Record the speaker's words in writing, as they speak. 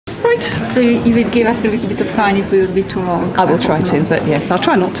Right. So you will give us a little bit of sign if we will be too long. I will try to, but yes, I'll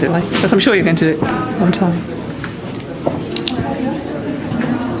try not to, because I'm sure you're going to do it on time.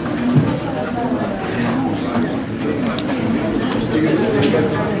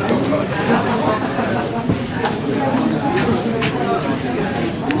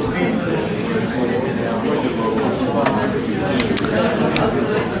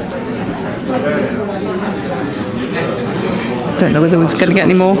 I don't know whether we're going to get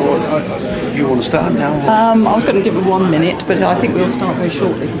any more. You want to start now? I was going to give it 1 minute, but I think we'll start very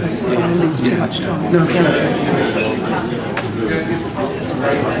shortly because I don't want to lose too much time. No, okay.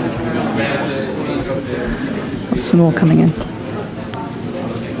 There's some more coming in.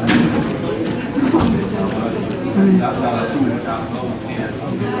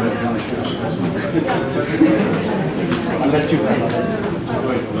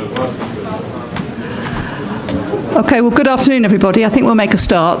 Okay, well, good afternoon, everybody. I think we'll make a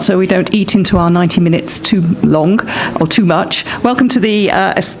start so we don't eat into our 90 minutes too long or too much. Welcome to the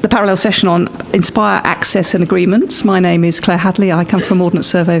parallel session on Inspire, Access and Agreements. My name is Clare Hadley. I come from Ordnance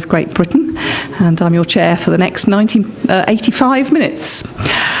Survey of Great Britain, and I'm your chair for the next 85 minutes.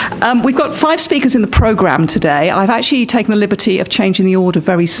 We've got 5 speakers in the programme today. I've actually taken the liberty of changing the order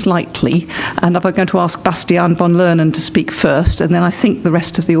very slightly, and I'm going to ask Bastiaan van Loenen to speak first, and then I think the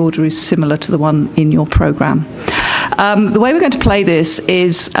rest of the order is similar to the one in your programme. The way we're going to play this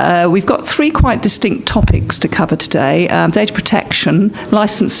is we've got 3 quite distinct topics to cover today: data protection,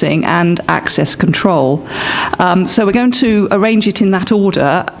 licensing, and access control. So we're going to arrange it in that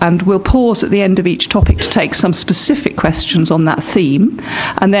order, and we'll pause at the end of each topic to take some specific questions on that theme,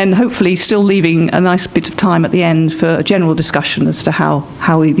 and then hopefully still leaving a nice bit of time at the end for a general discussion as to how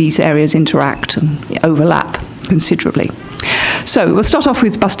these areas interact and overlap considerably. So we'll start off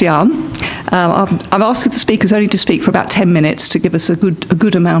with Bastiaan. I've asked the speakers only to speak for about 10 minutes to give us a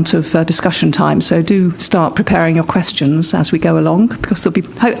good amount of discussion time. So do start preparing your questions as we go along, because there'll be,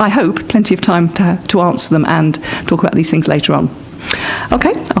 I hope, plenty of time to answer them and talk about these things later on.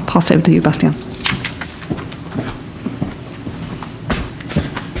 Okay, I'll pass over to you, Bastiaan.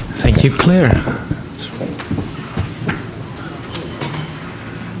 Thank you, Claire.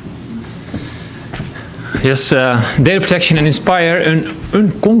 Yes, data protection and Inspire, an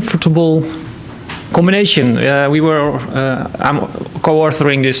uncomfortable combination. I'm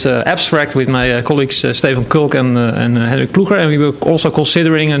co-authoring this abstract with my colleagues Stefan Kulk and Henrik Ploeger, and we were also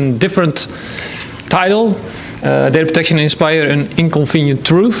considering a different title, Data Protection and Inspire, an Inconvenient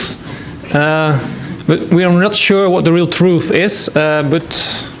Truth. But we are not sure what the real truth is,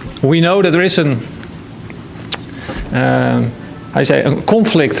 but we know that there is a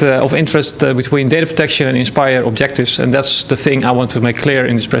conflict of interest between data protection and Inspire objectives, and that's the thing I want to make clear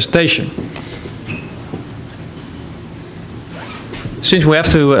in this presentation. Since we have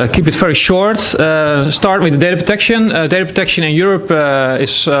to keep it very short, start with the data protection. Data protection in Europe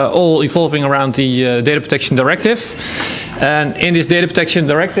is all evolving around the Data Protection Directive, and in this Data Protection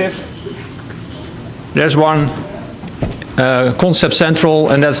Directive there's one concept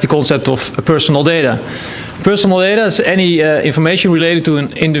central, and that's the concept of personal data. Personal data is any information related to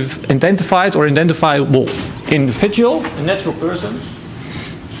an identified or identifiable individual, a natural person.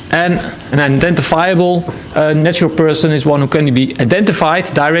 And an identifiable natural person is one who can be identified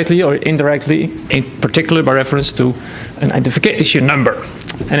directly or indirectly, in particular by reference to an identification number.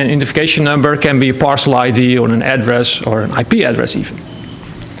 And an identification number can be a parcel ID or an address or an IP address even.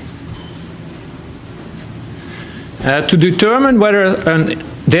 To determine whether a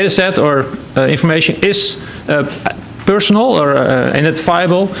data set or information is personal or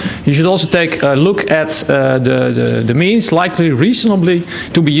identifiable, you should also take a look at the means likely reasonably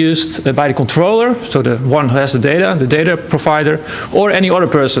to be used by the controller, so the one who has the data provider, or any other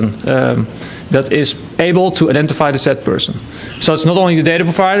person that is able to identify the said person. So it's not only the data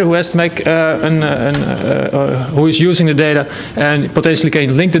provider who has to make who is using the data and potentially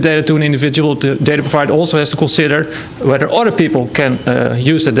can link the data to an individual. The data provider also has to consider whether other people can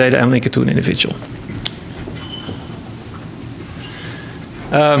use the data and link it to an individual.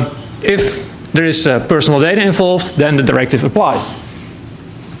 If there is personal data involved, then the directive applies.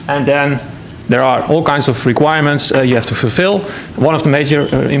 And then there are all kinds of requirements you have to fulfill. One of the major,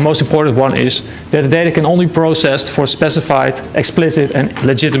 most important one is that the data can only be processed for specified, explicit and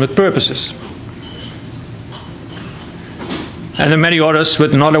legitimate purposes. And there are many others,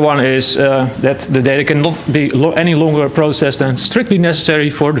 but another one is that the data cannot be any longer processed than strictly necessary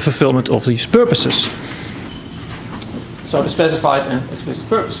for the fulfillment of these purposes. So the specified and explicit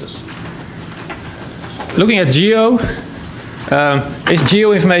purposes. Looking at geo, is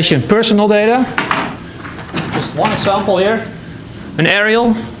geo information personal data? Just one example here, an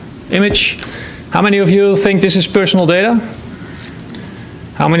aerial image. How many of you think this is personal data?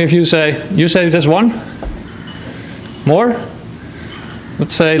 How many of you say there's one? More?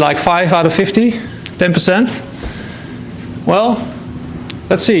 Let's say like 5 out of 50, 10%. Well,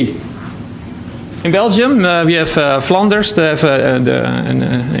 let's see. In Belgium, we have Flanders, they have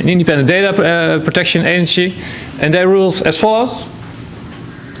an independent data protection agency, and they rule as follows.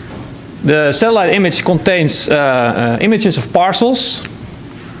 The satellite image contains images of parcels.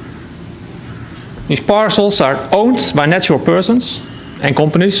 These parcels are owned by natural persons and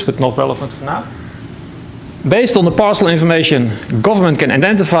companies, but not relevant for now. Based on the parcel information, government can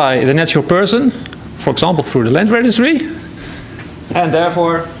identify the natural person, for example through the land registry, and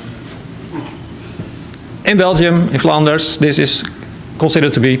therefore in Belgium, in Flanders, this is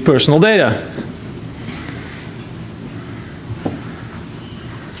considered to be personal data.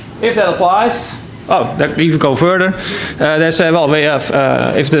 If that applies, they even go further. They say, well, we have,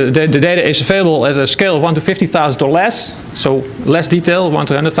 if the data is available at a scale of 1 to 50,000 or less, so less detail, 1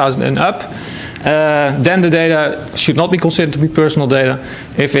 to 100,000 and up, then the data should not be considered to be personal data.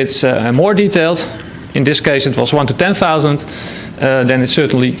 If it's more detailed, in this case it was 1 to 10,000, then it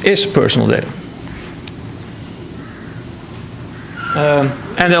certainly is personal data.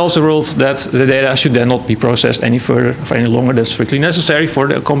 And they also ruled that the data should then not be processed any further for any longer than strictly necessary for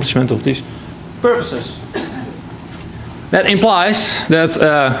the accomplishment of these purposes. That implies that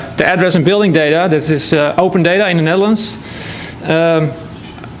the address and building data, that is open data in the Netherlands,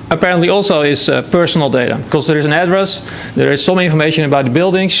 apparently also is personal data, because there is an address, there is some information about the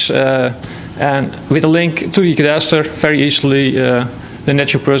buildings, and with a link to the cadastre, very easily the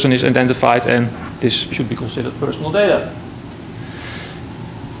natural person is identified, and this should be considered personal data.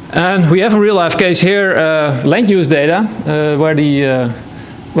 And we have a real life case here, land use data, where the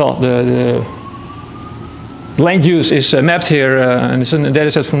land use is mapped here, and it's a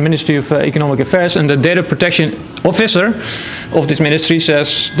data set from the Ministry of Economic Affairs, and the data protection officer of this ministry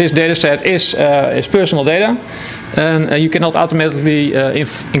says this data set is personal data, and you cannot automatically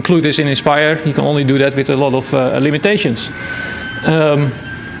include this in Inspire. You can only do that with a lot of limitations.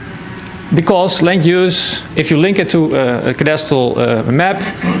 Because land use, if you link it to a cadastral map,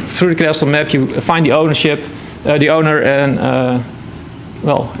 through the cadastral map you find the ownership, the owner, and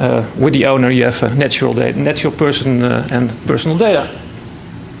with the owner you have natural data, natural person and personal data.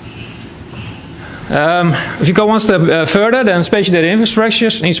 If you go one step further, then spatial data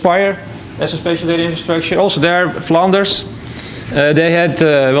infrastructures, Inspire as a spatial data infrastructure. Also there, Flanders, they had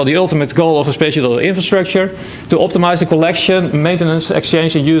the ultimate goal of a spatial data infrastructure to optimize the collection, maintenance,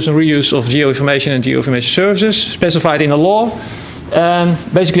 exchange, and use and reuse of geoinformation and geoinformation services specified in the law. And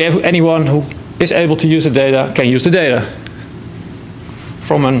basically anyone who is able to use the data can use the data.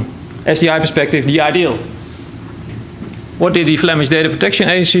 From an SDI perspective, the ideal. What did the Flemish Data Protection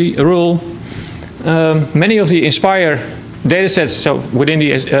Agency rule? Many of the Inspire datasets, so within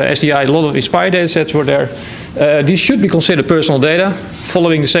the SDI, a lot of Inspire datasets were there. These should be considered personal data,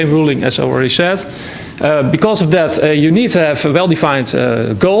 following the same ruling as I already said. Because of that, you need to have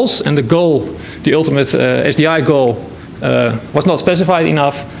well-defined goals, and the goal, the ultimate SDI goal, was not specified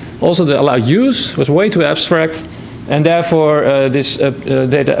enough. Also, the allowed use was way too abstract, and therefore this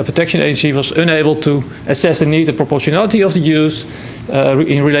data protection agency was unable to assess the need and proportionality of the use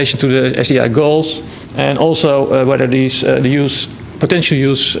in relation to the SDI goals, and also whether these the potential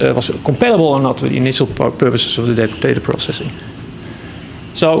use was compatible or not with the initial purposes of the data processing.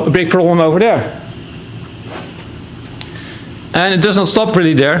 So a big problem over there. And it does not stop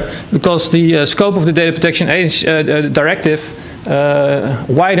really there, because the scope of the data protection directive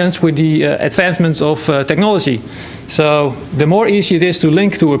widens with the advancements of technology. So the more easy it is to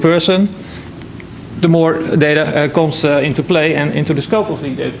link to a person, the more data comes into play and into the scope of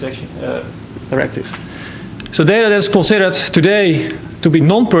the data protection directive. So data that's considered today to be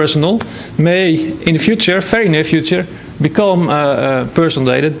non-personal may in the future, very near future, become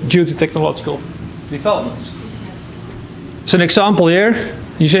personal data due to technological developments. So an example here,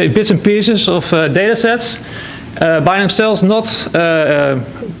 you see bits and pieces of data sets, by themselves not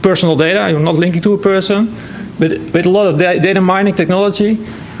personal data, you're not linking to a person, but with a lot of data mining technology,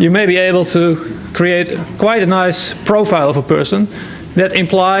 you may be able to create quite a nice profile of a person that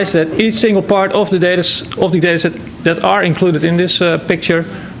implies that each single part of the data set that are included in this picture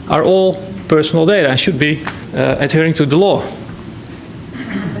are all personal data and should be adhering to the law.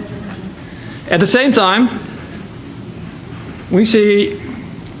 At the same time, we see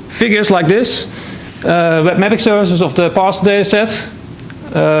figures like this, web mapping services of the parcel data set,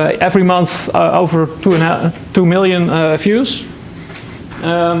 every month over 2 million views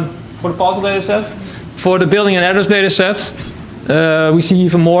for the parcel data set. For the building and address data set, we see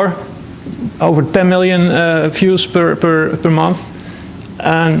even more, over 10 million views per month.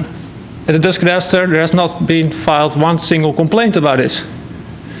 And at the Dutch Cadastre, there has not been filed one single complaint about this.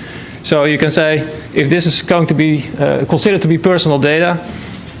 So you can say, if this is going to be considered to be personal data,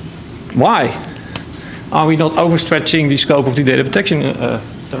 why are we not overstretching the scope of the data protection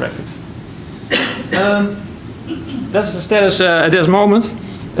directive? That's the status at this moment.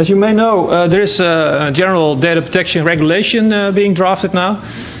 As you may know, there is a general data protection regulation being drafted now.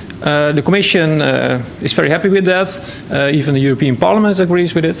 The Commission is very happy with that. Even the European Parliament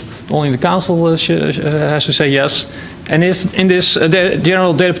agrees with it. Only the Council has to say yes. And in this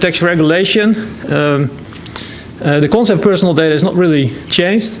general data protection regulation, the concept of personal data is not really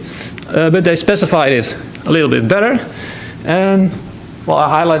changed, but they specified it a little bit better. And, well,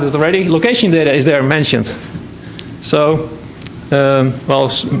 I highlighted it already. Location data is there mentioned. So, well,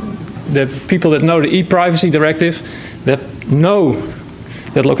 the people that know the e-privacy directive, that know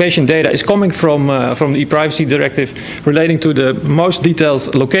that location data is coming from the e-privacy directive relating to the most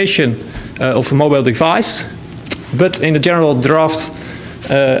detailed location of a mobile device. But in the general draft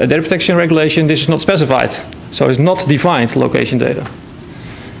data protection regulation, this is not specified. So it's not defined location data.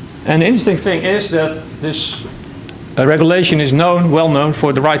 And the interesting thing is that this regulation is well known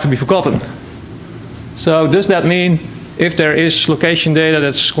for the right to be forgotten. So does that mean if there is location data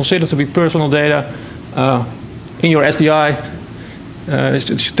that's considered to be personal data in your SDI,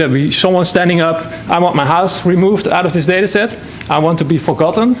 should there be someone standing up, I want my house removed out of this data set, I want to be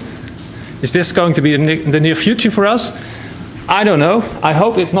forgotten? Is this going to be the near future for us? I don't know. I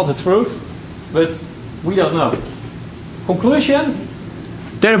hope it's not the truth, but we don't know. Conclusion,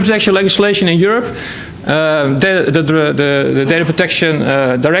 data protection legislation in Europe, the data protection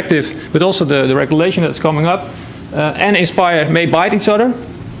directive, but also the regulation that's coming up, and Inspire may bite each other.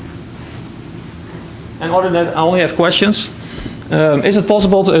 And other than that, I only have questions. Is it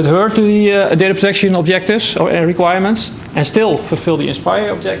possible to adhere to the data protection objectives or requirements and still fulfill the Inspire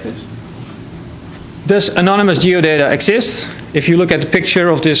objectives? Does anonymous geodata exist? If you look at the picture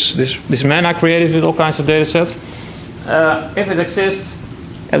of this man I created with all kinds of data sets, if it exists,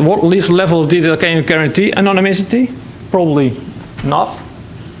 at what level of detail can you guarantee anonymity? Probably not.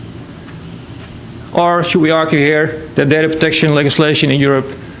 Or should we argue here that data protection legislation in Europe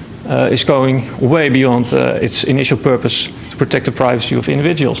is going way beyond its initial purpose to protect the privacy of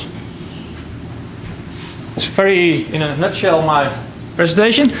individuals? It's very, in a nutshell, my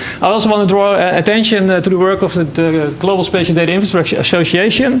presentation. I also want to draw attention to the work of the Global Spatial Data Infrastructure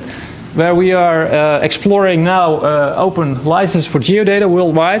Association, where we are exploring now open license for geodata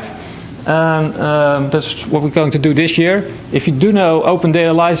worldwide. And that's what we're going to do this year. If you do know open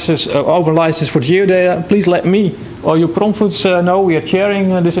license for geodata, please let me or your Promfoods know. We are chairing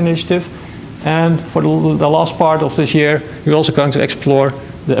this initiative. And for the last part of this year, we're also going to explore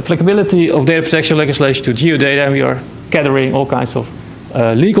the applicability of data protection legislation to geodata, and we are gathering all kinds of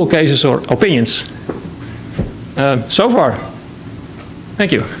legal cases or opinions. So far,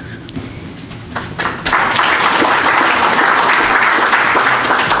 thank you.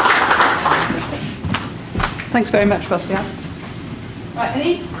 Thanks very much, Bastiaan. Right,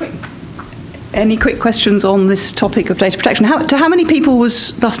 any quick questions on this topic of data protection? To how many people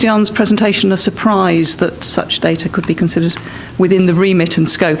was Bastiaan's presentation a surprise that such data could be considered within the remit and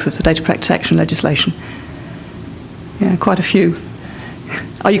scope of the data protection legislation? Yeah, quite a few.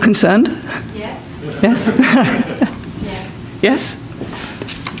 Are you concerned? Yes. Yes? Yes. Yes?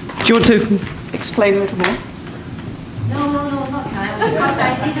 Do you want to explain a little more? No, not now, because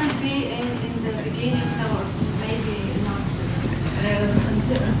I didn't be in the beginning, so maybe not relevant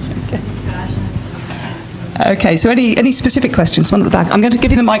discussion. Okay, so any specific questions? One at the back. I'm going to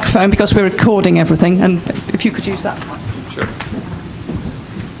give you the microphone because we're recording everything, and if you could use that. Sure.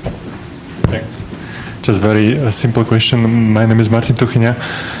 Thanks. Just very simple question. My name is Martin Tuchinja.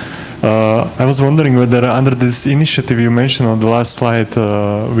 I was wondering whether under this initiative you mentioned on the last slide,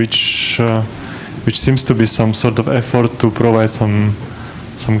 which seems to be some sort of effort to provide some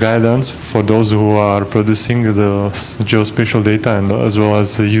guidance for those who are producing the geospatial data and as well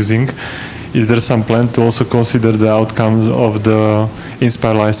as using. Is there some plan to also consider the outcomes of the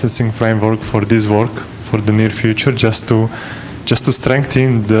Inspire licensing framework for this work for the near future, just to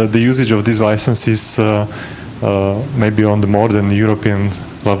strengthen the usage of these licenses, maybe on the more than the European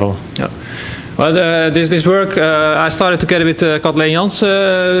level? Yeah. Well, this work I started together with Kathleen Jans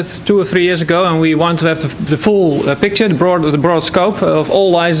 2 or 3 years ago, and we want to have the full picture, the broad scope of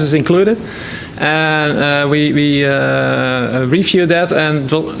all licenses included. And we reviewed that, and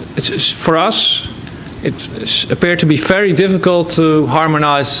for us, it appeared to be very difficult to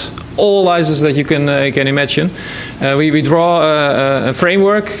harmonize all licenses that you can imagine. We draw a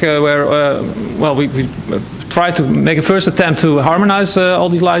framework where, well, we try to make a first attempt to harmonize all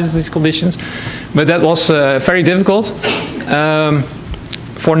these licenses conditions, but that was very difficult.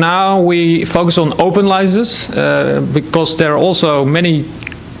 For now, we focus on open licenses because there are also many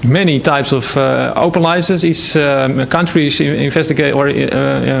types of open licenses. Each country is investigate or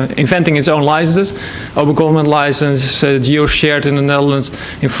inventing its own licenses. Open government license, geo-shared in the Netherlands.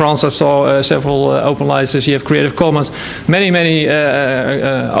 In France, I saw several open licenses. You have Creative Commons. Many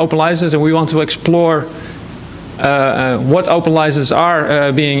open licenses, and we want to explore what open licenses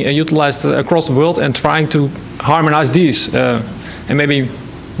are being utilized across the world and trying to harmonize these. And maybe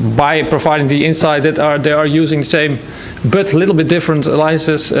by providing the insight that they are using the same but a little bit different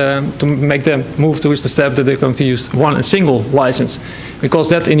licenses to make them move towards the step that they're going to use one single license, because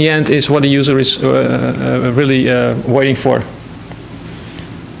that in the end is what the user is really waiting for.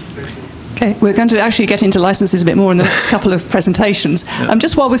 Okay, we're going to actually get into licenses a bit more in the next couple of presentations. Yeah.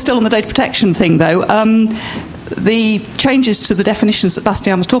 Just while we're still on the data protection thing though, the changes to the definitions that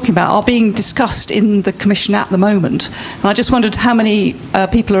Bastiaan was talking about are being discussed in the Commission at the moment. And I just wondered how many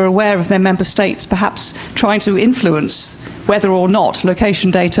people are aware of their member states perhaps trying to influence whether or not location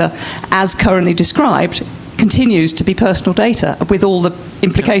data, as currently described, continues to be personal data with all the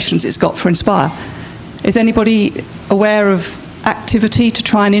implications it's got for Inspire. Is anybody aware of activity to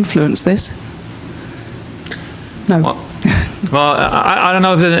try and influence this? No. Well, I don't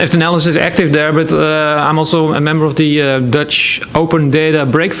know if the Netherlands is active there, but I'm also a member of the Dutch Open Data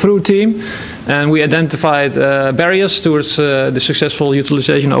Breakthrough Team, and we identified barriers towards the successful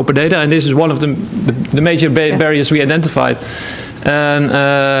utilization of open data, and this is one of the major barriers we identified. And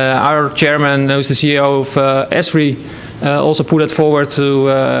our chairman, who's the CEO of ESRI, also put that forward to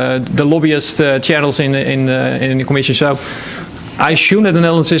the lobbyist channels in the Commission. So I assume that the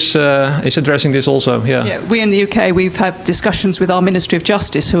Netherlands is addressing this also. Yeah. We in the UK, we've had discussions with our Ministry of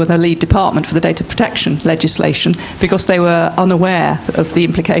Justice, who are the lead department for the data protection legislation, because they were unaware of the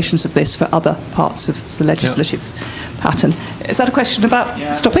implications of this for other parts of the legislative pattern. Is that a question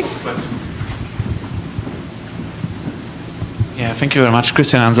about stopping? Yeah, thank you very much.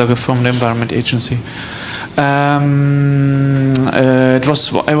 Christian Ansauger from the Environment Agency. I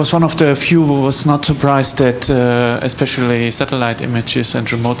was one of the few who was not surprised that especially satellite images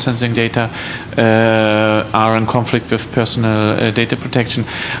and remote sensing data are in conflict with personal data protection.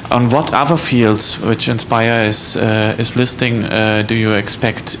 On what other fields which Inspire is listing do you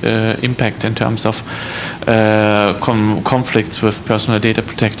expect impact in terms of conflicts with personal data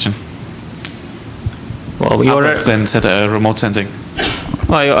protection? Well, we other than remote sensing.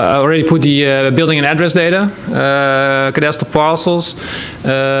 Well, I already put the building and address data, cadastral parcels,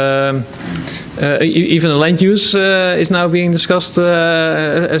 even the land use is now being discussed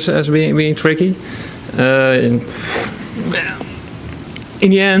as being tricky. In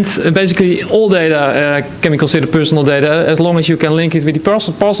the end, basically all data can be considered personal data as long as you can link it with the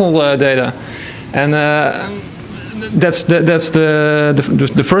personal data. And that's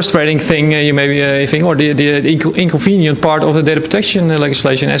the frustrating thing you maybe think, or the inconvenient part of the data protection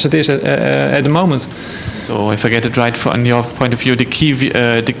legislation as it is at the moment. So if I get it right, from your point of view, the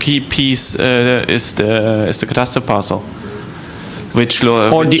key piece is the cadastral parcel, which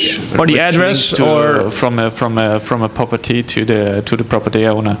the address or from a property to the property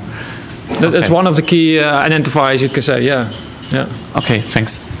owner. That's one of the key identifiers, you can say. Yeah. Okay,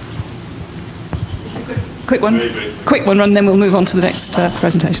 thanks. Quick one, and then we'll move on to the next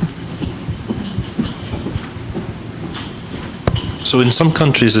presentation. So in some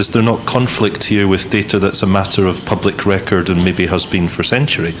countries, is there not conflict here with data that's a matter of public record and maybe has been for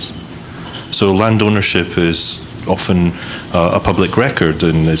centuries? So land ownership is often a public record,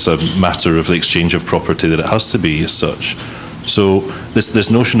 and it's a matter of the exchange of property that it has to be as such. So this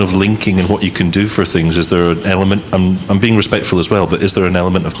notion of linking and what you can do for things, is there an element, I'm being respectful as well, but is there an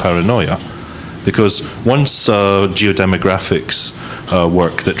element of paranoia? Because once geodemographics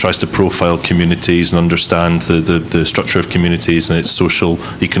work that tries to profile communities and understand the structure of communities and its social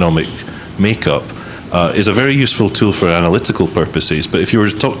economic makeup is a very useful tool for analytical purposes. But if you were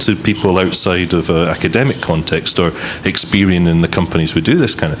to talk to people outside of academic context or experience in the companies who do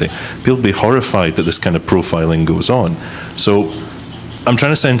this kind of thing, people would be horrified that this kind of profiling goes on. So I'm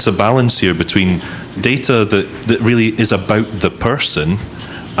trying to sense a balance here between data that really is about the person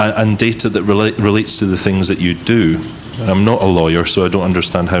and data that relates to the things that you do I'm not a lawyer, so I don't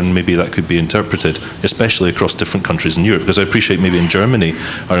understand how maybe that could be interpreted, especially across different countries in Europe. Because I appreciate maybe in Germany,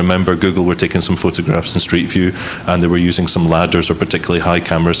 I remember Google were taking some photographs in Street View, and they were using some ladders or particularly high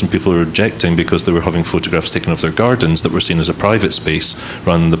cameras, and people were objecting because they were having photographs taken of their gardens that were seen as a private space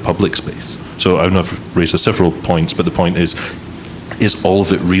rather than the public space. So I know I've raised several points, but the point is all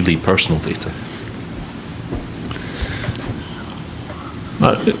of it really personal data?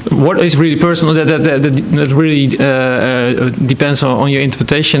 What is really personal, that really depends on your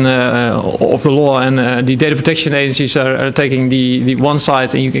interpretation of the law, and the data protection agencies are taking the one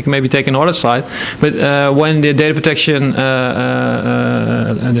side, and you can maybe take another side. But when the data protection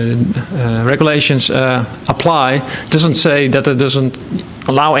regulations apply, it doesn't say that it doesn't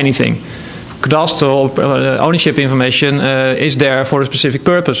allow anything. Cadastral ownership information is there for a specific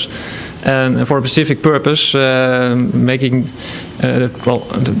purpose. And for a specific purpose, making the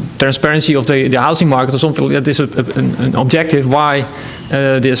transparency of the housing market or something like that is an objective why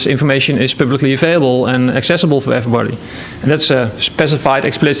this information is publicly available and accessible for everybody. And that's a specified,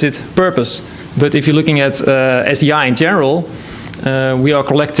 explicit purpose. But if you're looking at SDI in general, we are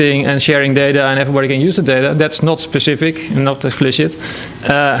collecting and sharing data and everybody can use the data. That's not specific, not explicit,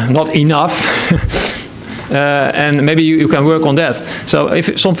 not enough. And maybe you can work on that. So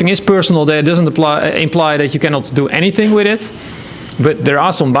if something is personal, that doesn't imply that you cannot do anything with it. But there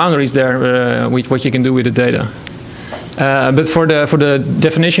are some boundaries there with what you can do with the data. But for the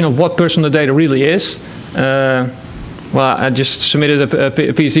definition of what personal data really is, well, I just submitted a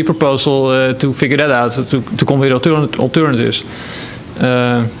PhD proposal to figure that out, to come with alternatives.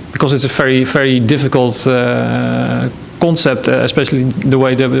 Because it's a very, very difficult concept, especially the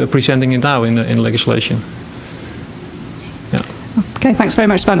way they're presenting it now in the legislation. Yeah. Okay, thanks very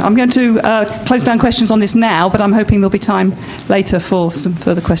much, Span. I'm going to close down questions on this now, but I'm hoping there'll be time later for some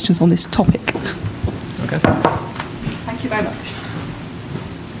further questions on this topic. Okay. Thank you very much.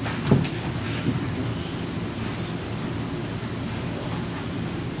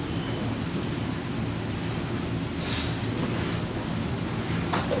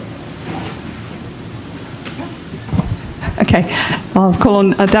 Okay, I'll call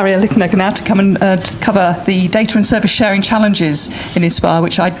on Darja Lihteneger now to come and cover the data and service sharing challenges in Inspire,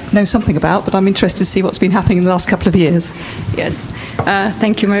 which I know something about, but I'm interested to see what's been happening in the last couple of years. Yes,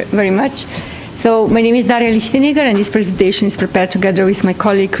 thank you very much. So my name is Darja Lihteneger, and this presentation is prepared together with my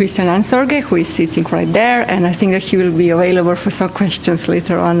colleague Christian Ansorge, who is sitting right there, and I think that he will be available for some questions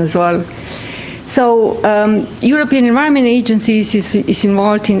later on as well. So European Environment Agency is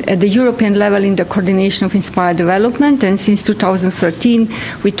involved at the European level in the coordination of Inspire development, and since 2013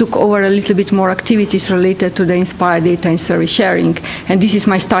 we took over a little bit more activities related to the Inspire data and service sharing, and this is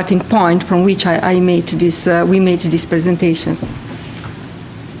my starting point from which we made this presentation.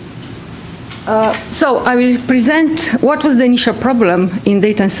 So I will present what was the initial problem in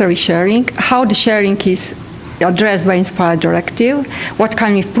data and service sharing, how the sharing is addressed by Inspire Directive, what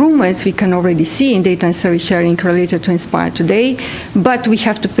kind of improvements we can already see in data and service sharing related to Inspire today, but we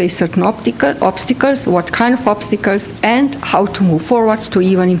have to face certain obstacles, what kind of obstacles, and how to move forward to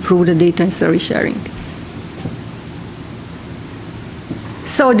even improve the data and service sharing.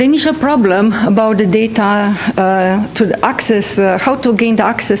 So the initial problem about the data, to the access, how to gain the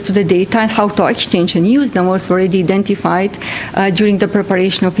access to the data and how to exchange and use them was already identified during the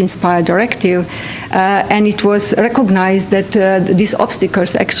preparation of Inspire Directive, and it was recognized that these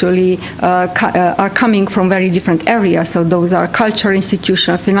obstacles actually are coming from very different areas. So those are cultural,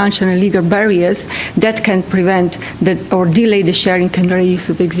 institutional, financial, and legal barriers that can prevent or delay the sharing and reuse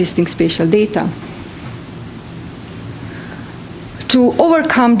of existing spatial data. To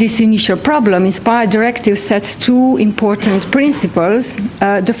overcome this initial problem, Inspire Directive sets two important principles.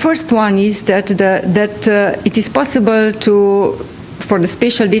 The first one is that it is possible for the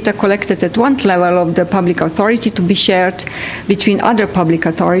spatial data collected at one level of the public authority to be shared between other public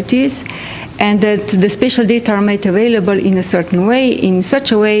authorities, and that the spatial data are made available in a certain way, in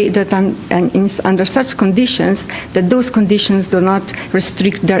such a way that under such conditions, that those conditions do not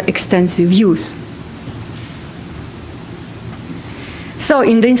restrict their extensive use. So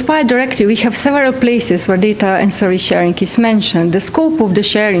in the Inspire Directive, we have several places where data and service sharing is mentioned. The scope of the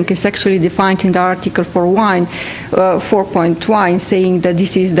sharing is actually defined in the Article 4.1, saying that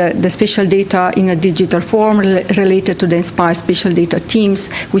this is the spatial data in a digital form related to the Inspire spatial data teams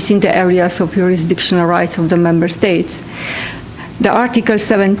within the areas of jurisdictional rights of the member states. The Article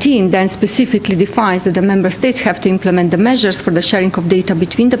 17 then specifically defines that the member states have to implement the measures for the sharing of data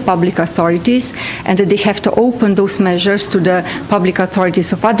between the public authorities, and that they have to open those measures to the public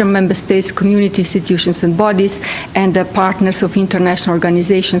authorities of other member states, community institutions and bodies, and the partners of international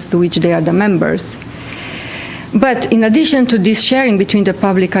organizations to which they are the members. But in addition to this sharing between the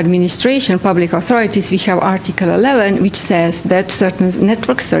public administration, public authorities, we have Article 11, which says that certain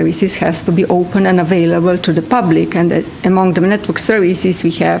network services has to be open and available to the public. And among the network services,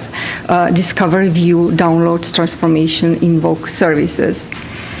 we have discover, view, download, transformation, invoke services.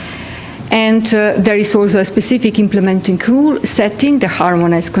 And there is also a specific implementing rule setting the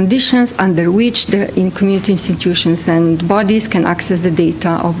harmonized conditions under which the community institutions and bodies can access the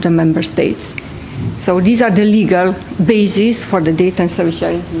data of the member states. So these are the legal bases for the data and service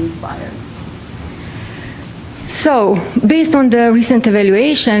sharing to Inspire. So based on the recent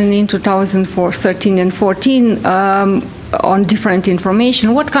evaluation in 2013 and 14 on different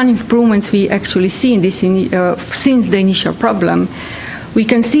information, what kind of improvements we actually see in this since the initial problem? We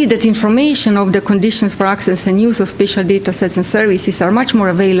can see that information of the conditions for access and use of special data sets and services are much more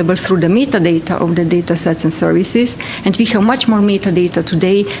available through the metadata of the data sets and services, and we have much more metadata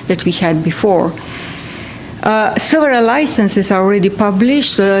today than we had before. Several licenses are already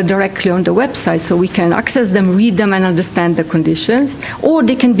published directly on the website, so we can access them, read them, and understand the conditions, or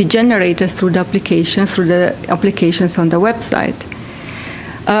they can be generated through the applications on the website.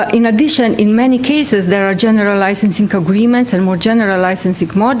 In addition, in many cases, there are general licensing agreements and more general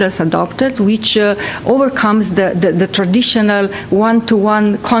licensing models adopted, which overcomes the traditional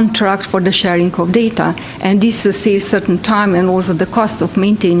one-to-one contract for the sharing of data. And this saves certain time and also the cost of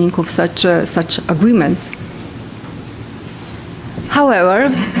maintaining of such agreements. However,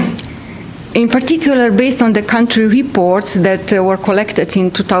 in particular, based on the country reports that were collected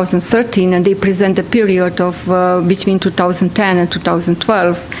in 2013, and they present a period of between 2010 and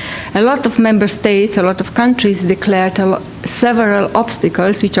 2012, a lot of member states, a lot of countries declared several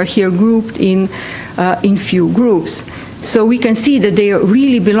obstacles, which are here grouped in few groups. So we can see that they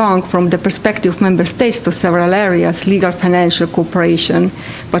really belong, from the perspective of member states, to several areas: legal, financial, cooperation,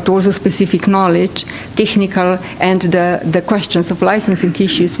 but also specific knowledge, technical, and the questions of licensing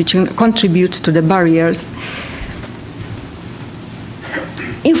issues, which contribute to the barriers.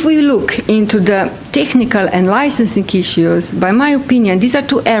 If we look into the technical and licensing issues, by my opinion, these are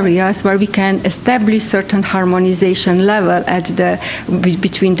two areas where we can establish certain harmonization level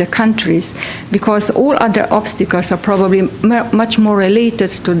between the countries, because all other obstacles are probably much more related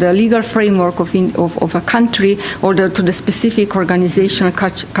to the legal framework of a country, or to the specific organizational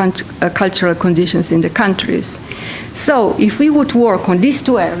cultural conditions in the countries. So if we would work on these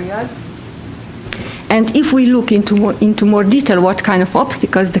two areas, and if we look into more detail what kind of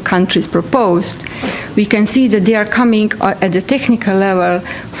obstacles the countries proposed, we can see that they are coming at the technical level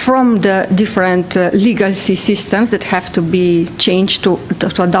from the different legacy systems that have to be changed to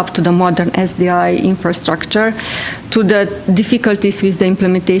adapt to the modern SDI infrastructure, to the difficulties with the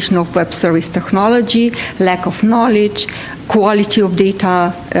implementation of web service technology, lack of knowledge, quality of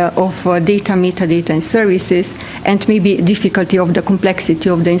data, metadata and services, and maybe difficulty of the complexity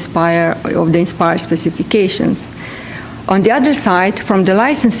of the Inspire specifications. On the other side, from the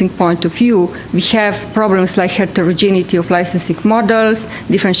licensing point of view, we have problems like heterogeneity of licensing models,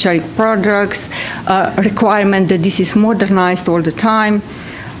 different sharing products, requirement that this is modernized all the time.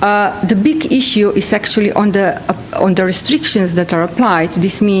 The big issue is actually on the restrictions that are applied.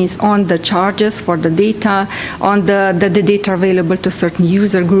 This means on the charges for the data, on the data available to certain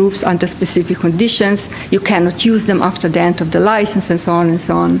user groups under specific conditions. You cannot use them after the end of the license, and so on and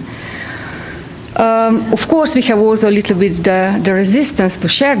so on. Of course, we have also a little bit the resistance to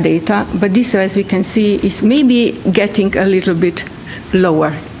share data, but this, as we can see, is maybe getting a little bit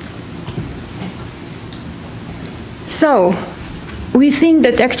lower. So we think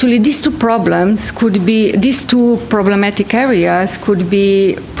that actually these two problematic areas could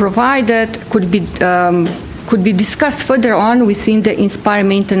be provided, could be discussed further on within the Inspire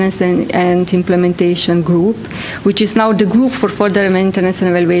Maintenance and Implementation Group, which is now the group for further maintenance and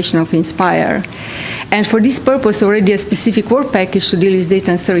evaluation of Inspire. And for this purpose, already a specific work package to deal with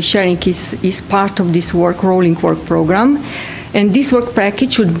data and service sharing is part of this rolling work program. And this work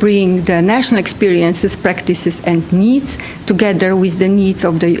package should bring the national experiences, practices, and needs together with the needs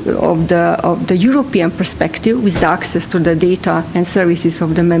of the European perspective, with the access to the data and services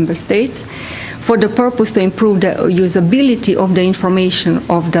of the member states, for the purpose to improve the usability of the information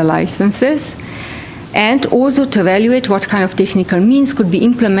of the licenses, and also to evaluate what kind of technical means could be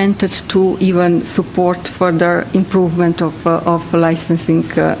implemented to even support further improvement of licensing,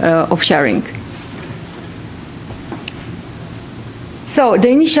 of sharing. So the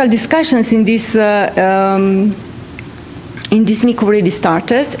initial discussions in this MIC already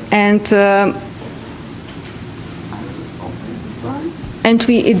started, and And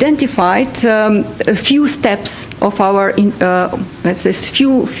we identified a few steps of our, let's say,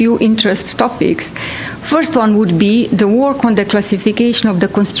 few interest topics. First one would be the work on the classification of the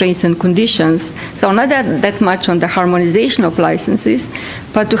constraints and conditions. So not that much on the harmonization of licenses,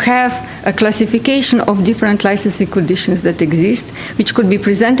 but to have a classification of different licensing conditions that exist, which could be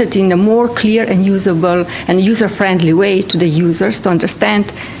presented in a more clear and usable and user-friendly way to the users to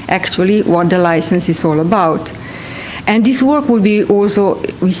understand actually what the license is all about. And this work will be also,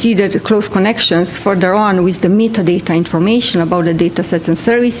 we see that close connections further on with the metadata information about the data sets and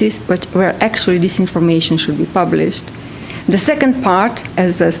services, where actually this information should be published. The second part,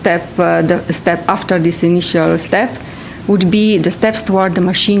 as a step, the step after this initial step, would be the steps toward the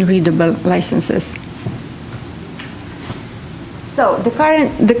machine-readable licenses. So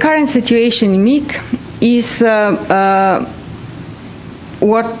the current situation in MIC is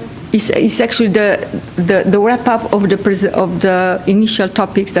what is actually the wrap-up of the initial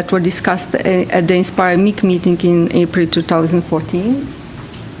topics that were discussed at the Inspire MIC meeting in April 2014.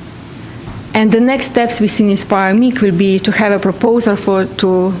 And the next steps within Inspire MIC will be to have a proposal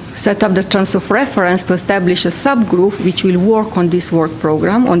to set up the terms of reference to establish a subgroup which will work on this work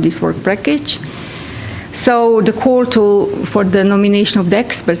program, on this work package. So the call for the nomination of the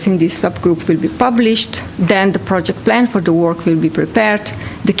experts in this subgroup will be published. Then the project plan for the work will be prepared.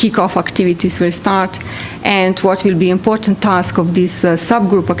 The kickoff activities will start. And what will be important task of this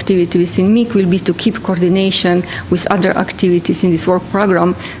subgroup activities in MIC will be to keep coordination with other activities in this work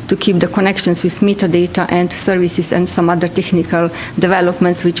program, to keep the connections with metadata and services and some other technical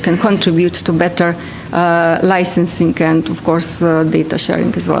developments which can contribute to better licensing and, of course, data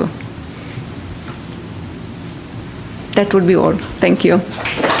sharing as well. That would be all. Thank you.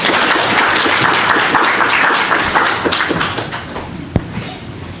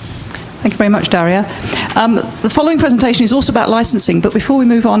 Thank you very much, Darja. The following presentation is also about licensing, but before we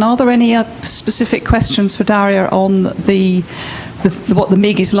move on, are there any specific questions for Darja on what the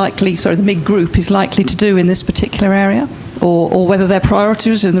MIG is likely, sorry, the MIG group is likely to do in this particular area, or whether their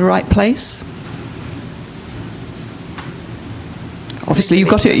priorities are in the right place? Obviously, you've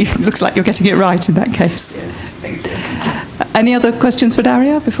got it. It looks like you're getting it right in that case. Yes, thank you. Any other questions for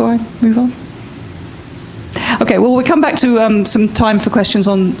Darja before I move on? Okay, well, we'll come back to some time for questions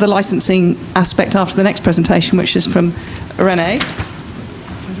on the licensing aspect after the next presentation, which is from Rene.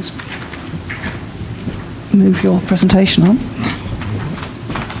 If I just move your presentation on.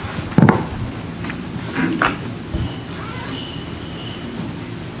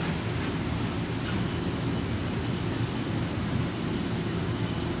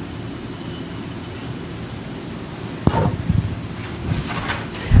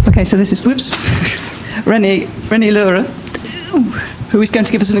 Okay, so this is, Rene Löhrer, who is going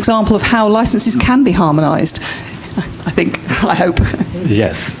to give us an example of how licenses can be harmonized. I hope.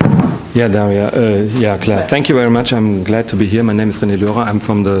 Yes. Yeah, Darja. Yeah, Claire. Thank you very much. I'm glad to be here. My name is Rene Löhrer. I'm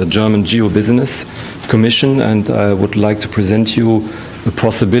from the German Geo-Business Commission, and I would like to present you the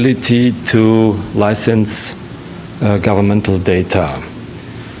possibility to license governmental data.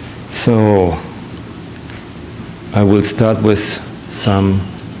 So I will start with some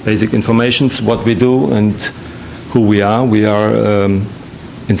basic information, what we do and who we are. We are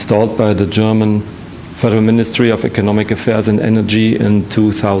installed by the German Federal Ministry of Economic Affairs and Energy in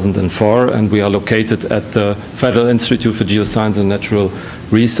 2004, and we are located at the Federal Institute for Geoscience and Natural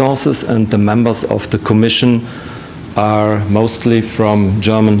Resources, and the members of the Commission are mostly from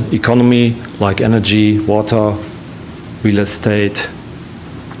German economy, like energy, water, real estate,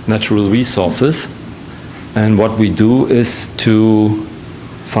 natural resources. And what we do is to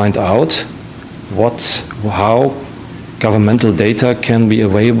find out how governmental data can be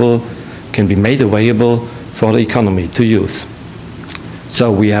made available for the economy to use. So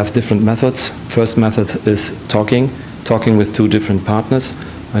we have different methods. First method is talking with two different partners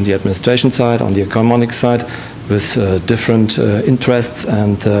on the administration side, on the economic side, with different interests,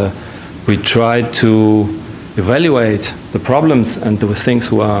 and we try to evaluate the problems and the things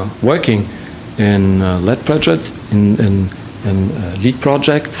who are working in lead projects, in lead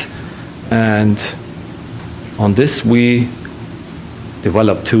projects, and on this we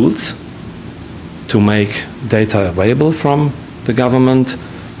develop tools to make data available from the government,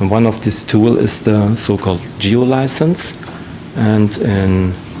 and one of these tools is the so-called geo-license. And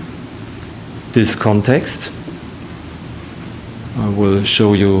in this context, I will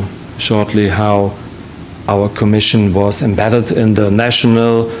show you shortly how our commission was embedded in the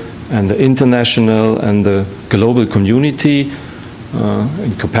national and the international and the global community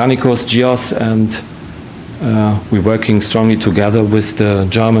in Copernicus, GEOS, and we're working strongly together with the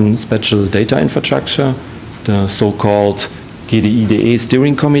German special data infrastructure, the so-called GDEDA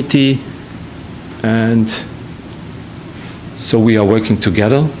steering committee, and so we are working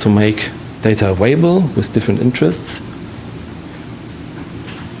together to make data available with different interests.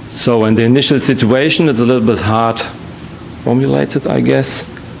 So in the initial situation, it's a little bit hard formulated, I guess,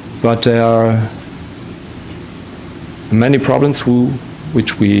 but there are many problems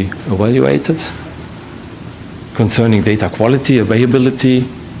which we evaluated concerning data quality, availability,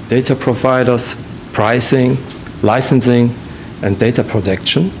 data providers, pricing, licensing, and data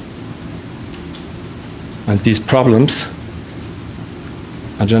protection. And these problems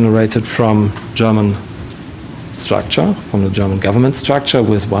are generated from German structure, from the German government structure,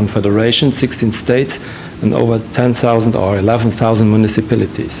 with one federation, 16 states, and over 10,000 or 11,000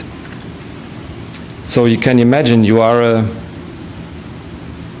 municipalities. So you can imagine you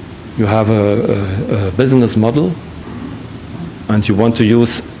have a business model and you want to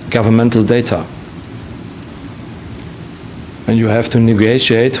use governmental data. And you have to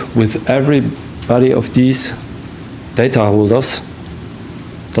negotiate with everybody of these data holders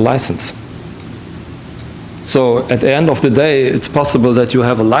the license. So at the end of the day, it's possible that you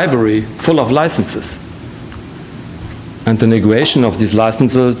have a library full of licenses. And the negotiation of these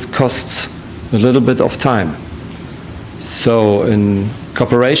licenses costs a little bit of time. So in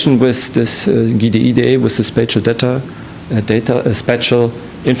cooperation with this GDEDA, with the spatial spatial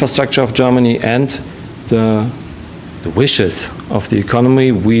infrastructure of Germany and the wishes of the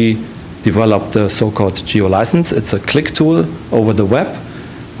economy, we developed the so-called geo-license. It's a click tool over the web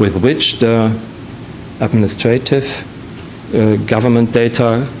with which the administrative government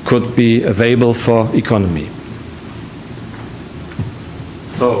data could be available for economy.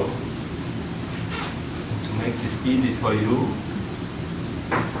 So, to make this easy for you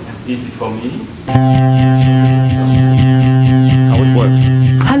and easy for me, how it works.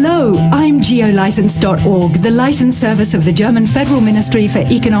 Hello, I'm geolicense.org, the license service of the German Federal Ministry for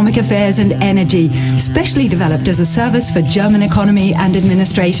Economic Affairs and Energy, specially developed as a service for German economy and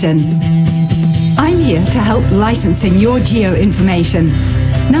administration. I'm here to help licensing your geo information.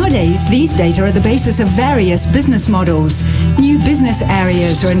 Nowadays, these data are the basis of various business models. New business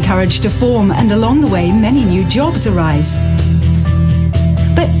areas are encouraged to form, and along the way, many new jobs arise.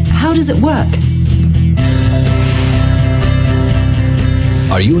 But how does it work?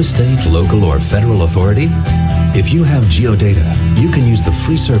 Are you a state, local, or federal authority? If you have geodata, you can use the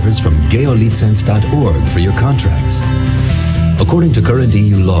free service from geolizenz.org for your contracts. According to current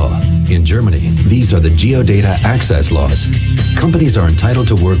EU law, in Germany, these are the geodata access laws. Companies are entitled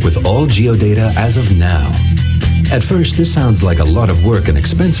to work with all geodata as of now. At first, this sounds like a lot of work and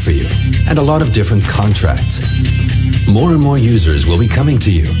expense for you, and a lot of different contracts. More and more users will be coming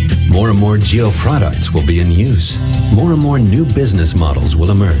to you. More and more geo products will be in use. More and more new business models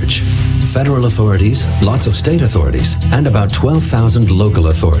will emerge. Federal authorities, lots of state authorities, and about 12,000 local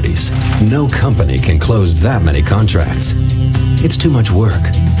authorities. No company can close that many contracts. It's too much work.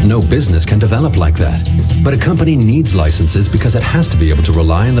 No business can develop like that. But a company needs licenses because it has to be able to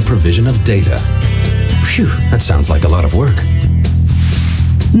rely on the provision of data. Phew, that sounds like a lot of work.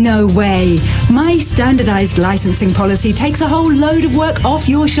 No way. My standardized licensing policy takes a whole load of work off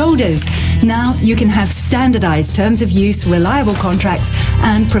your shoulders. Now you can have standardized terms of use, reliable contracts,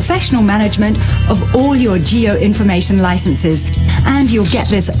 and professional management of all your geo information licenses. And you'll get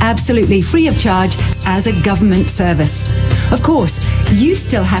this absolutely free of charge as a government service. Of course, you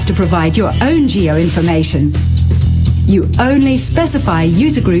still have to provide your own geo information. You only specify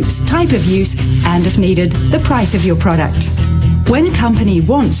user groups, type of use, and if needed, the price of your product. When a company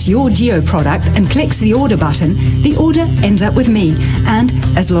wants your geo product and clicks the order button, the order ends up with me. And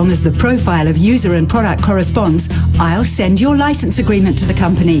as long as the profile of user and product corresponds, I'll send your license agreement to the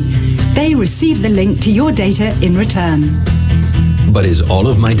company. They receive the link to your data in return. But is all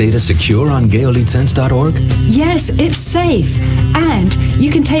of my data secure on geolizenz.org? Yes, it's safe. And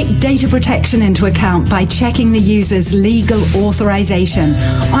you can take data protection into account by checking the user's legal authorization.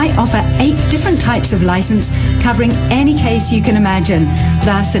 I offer 8 different types of license covering any case you can imagine,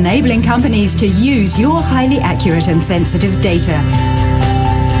 thus enabling companies to use your highly accurate and sensitive data.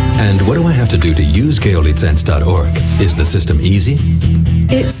 And what do I have to do to use geolizenz.org? Is the system easy?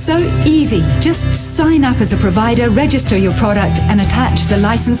 It's so easy. Just sign up as a provider, register your product, and attach the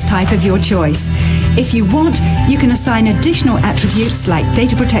license type of your choice. If you want, you can assign additional attributes like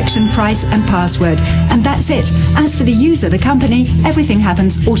data protection, price, and password. And that's it. As for the user, the company, everything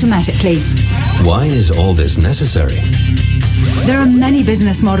happens automatically. Why is all this necessary? There are many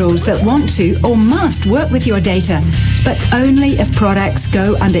business models that want to or must work with your data, but only if products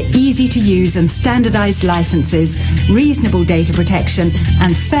go under easy-to-use and standardized licenses, reasonable data protection,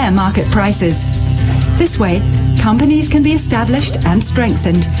 and fair market prices. This way, companies can be established and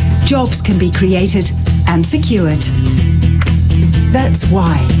strengthened, jobs can be created and secured. That's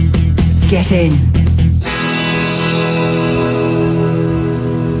why. Get in.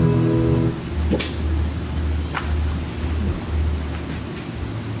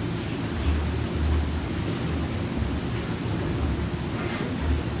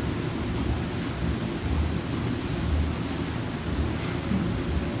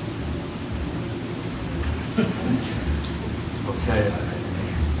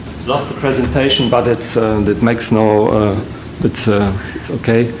 Lost the presentation, but it's it makes no. It's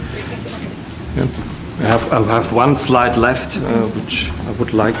okay. Yeah. I have one slide left, which I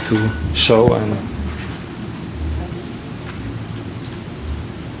would like to show. And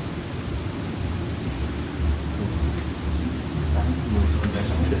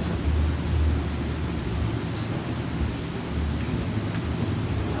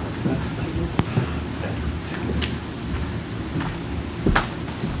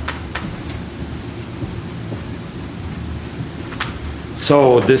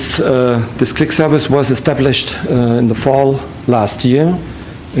so this click service was established in the fall last year.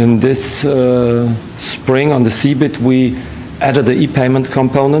 In this spring on the CeBIT we added the e-payment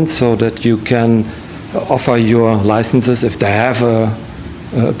component so that you can offer your licenses if they have a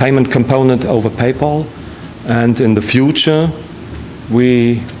payment component over PayPal. And in the future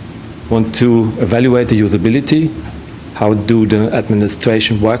we want to evaluate the usability. How do the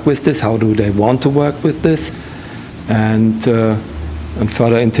administration work with this? How do they want to work with this? And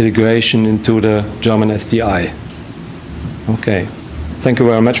further integration into the German SDI. Okay, thank you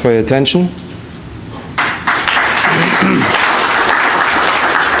very much for your attention.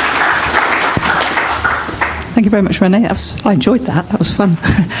 Thank you very much, Rene. I enjoyed that. That was fun.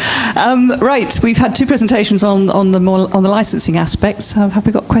 Right, we've had two presentations on the licensing aspects. Have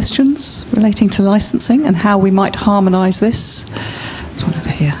we got questions relating to licensing and how we might harmonise this? There's one over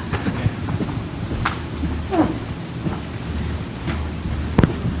here.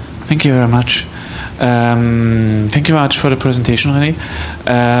 Thank you very much. Thank you very much for the presentation, Rene.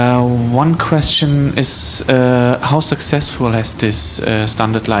 One question is, how successful has this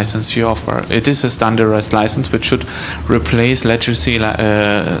standard license you offer? It is a standardized license which should replace legacy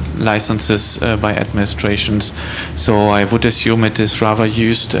licenses by administrations. So I would assume it is rather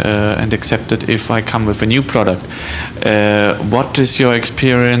used and accepted if I come with a new product. What is your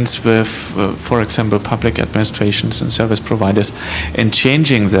experience with, for example, public administrations and service providers in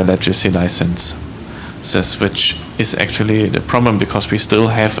changing their legacy license? Which is actually the problem, because we still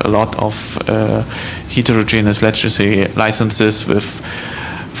have a lot of heterogeneous legacy licenses with,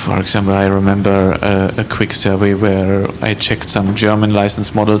 for example, I remember a quick survey where I checked some German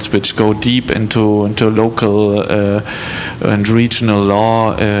license models which go deep into local and regional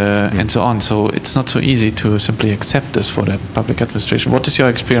law and so on. So it's not so easy to simply accept this for the public administration. What is your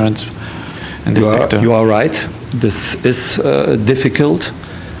experience in this sector? You are right. This is difficult,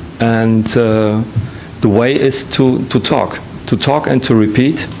 and the way is to talk and to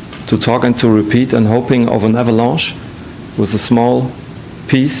repeat, and hoping of an avalanche with a small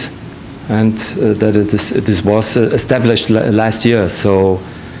piece, and that this was established last year. So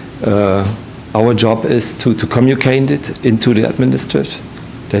our job is to communicate it into the administration,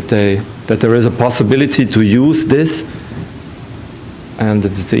 that there is a possibility to use this, and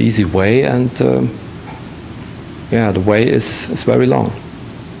it's the easy way, and the way is very long.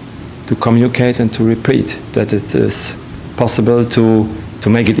 To communicate and to repeat that it is possible to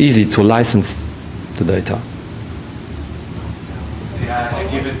make it easy to license the data. Yeah, I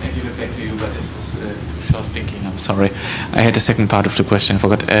give it back to you, but this was too short thinking. I'm sorry. I had the second part of the question. I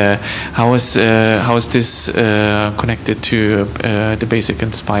forgot. How is this connected to the basic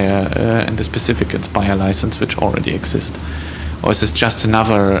Inspire and the specific Inspire license which already exist? Or is this just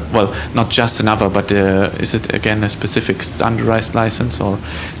another, well, not just another, but is it again a specific standardized license, or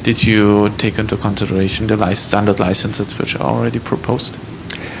did you take into consideration the standard licenses which are already proposed?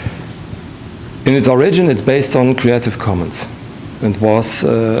 In its origin, it's based on Creative Commons and was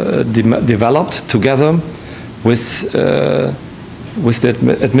developed together with the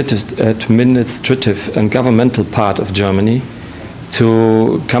administrative and governmental part of Germany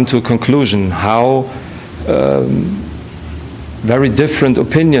to come to a conclusion how very different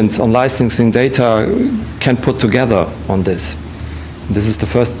opinions on licensing data can put together on this. This is the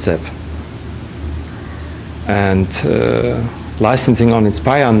first step. And licensing on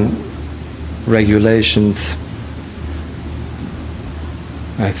Inspire regulations,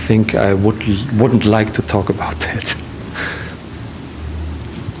 I think I wouldn't like to talk about that.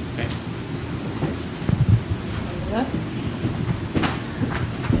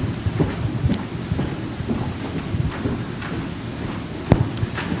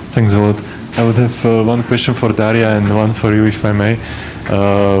 Thanks a lot. I would have one question for Darja and one for you, if I may.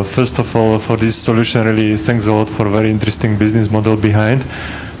 First of all, for this solution, really thanks a lot for a very interesting business model behind.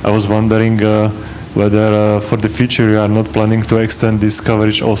 I was wondering whether for the future you are not planning to extend this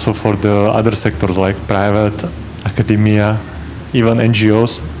coverage also for the other sectors like private, academia, even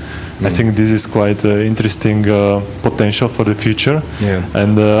NGOs. I think this is quite interesting potential for the future. Yeah.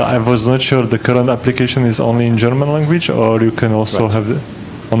 And I was not sure the current application is only in German language, or you can also have it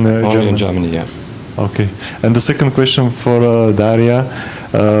on the Only German? in Germany, yeah. Okay. And the second question for Darja,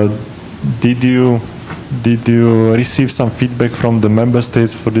 did you receive some feedback from the member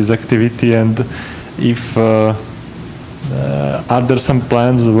states for this activity, and if are there some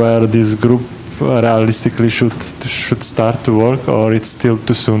plans where this group realistically should start to work, or it's still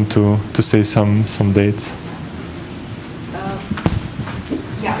too soon to say some dates?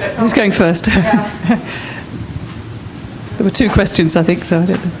 Who's going first? There were two questions, I think, so I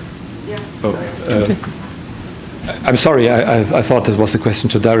don't know. I'm sorry, I thought it was a question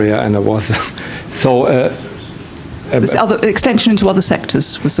to Darja, and I was. So. This other extension into other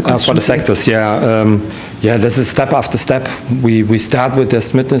sectors was the question. For the sectors, yeah. Yeah, this is step after step. We start with this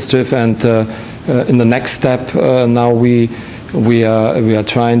administrative, and in the next step, now we are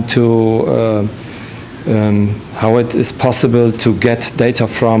trying to how it is possible to get data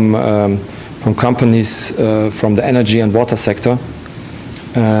from companies from the energy and water sector,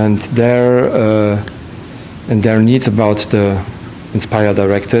 and their needs about the Inspire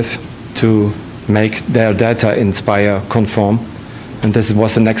directive to make their data Inspire conform. And this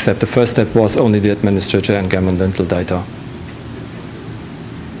was the next step. The first step was only the administrative and governmental data.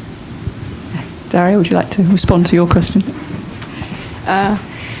 Darja, would you like to respond to your question?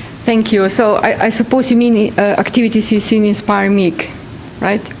 Thank you. So I suppose you mean activities you see in Inspire MIG,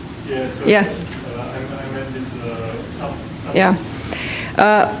 right? Yes. Yeah. I meant this Yeah.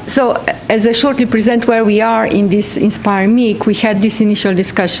 So as I shortly present where we are in this Inspire MIG, we had these initial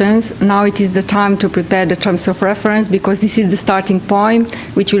discussions. Now it is the time to prepare the terms of reference, because this is the starting point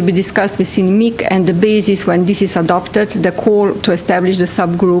which will be discussed within MIG, and the basis when this is adopted, the call to establish the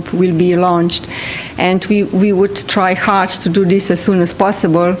subgroup will be launched. And we would try hard to do this as soon as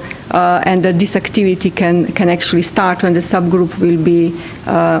possible, and that this activity can actually start when the subgroup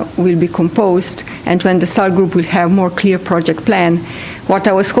will be composed, and when the subgroup will have more clear project plan. What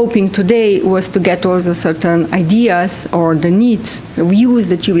I was hoping today was to get also certain ideas or the needs, the views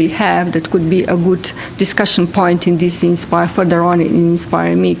that you will have that could be a good discussion point in this Inspire, further on in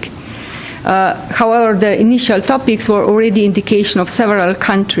Inspire MIG. However, the initial topics were already indication of several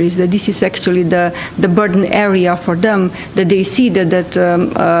countries that this is actually the burden area for them, that they see that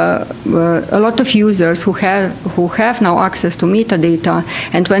a lot of users who have now access to metadata,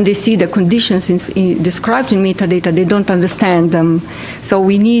 and when they see the conditions described in metadata, they don't understand them. So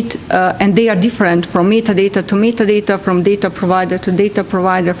we need, and they are different from metadata to metadata, from data provider to data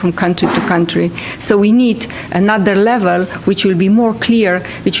provider, from country to country. So we need another level which will be more clear,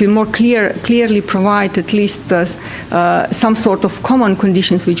 which will clearly provide at least some sort of common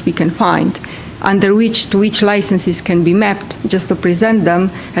conditions which we can find, under which licenses can be mapped, just to present them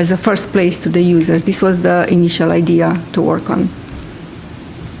as a first place to the users. This was the initial idea to work on.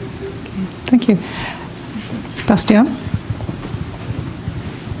 Thank you. Bastiaan?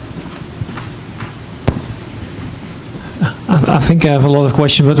 I think I have a lot of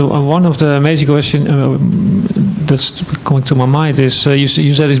questions, but one of the major questions that's coming to my mind is you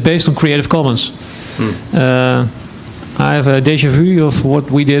said it's based on Creative Commons. I have a déjà vu of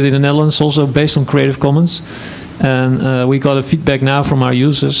what we did in the Netherlands, also based on Creative Commons, and we got a feedback now from our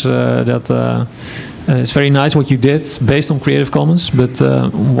users that it's very nice what you did based on Creative Commons, but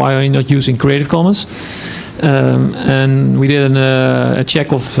why are you not using Creative Commons? And we did a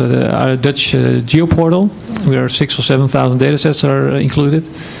check of our Dutch geoportal, where 6,000 or 7,000 datasets are included.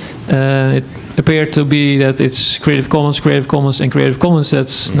 It appeared to be that it's Creative Commons, and Creative Commons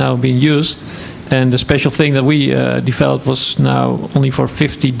that's now being used. And the special thing that we developed was now only for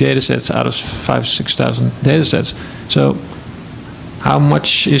 50 datasets out of 5,000 or 6,000 datasets. So how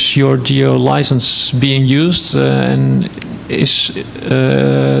much is your geo license being used, and is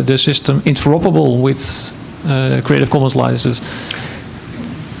the system interoperable with Creative Commons licenses?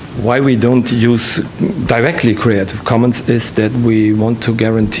 Why we don't use directly Creative Commons is that we want to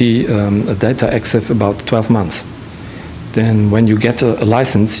guarantee a data access about 12 months. Then when you get a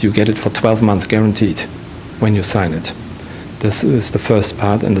license, you get it for 12 months guaranteed when you sign it. This is the first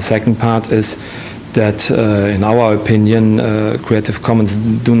part. And the second part is that, in our opinion, Creative Commons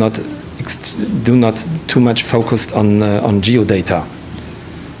do not too much focused on geodata,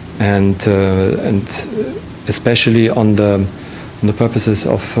 and especially on on the purposes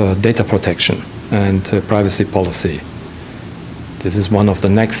of data protection and privacy policy. This is one of the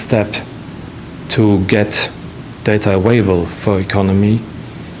next steps to get data available for economy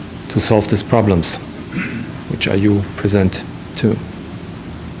to solve these problems, which you present to.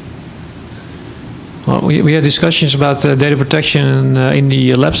 Well, we had discussions about data protection in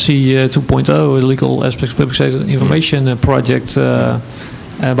the LAPSI 2.0 legal aspects of public safety information project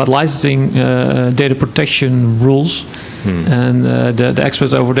about licensing data protection rules, and the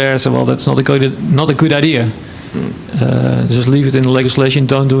experts over there said, well, that's not a good idea. Just leave it in the legislation,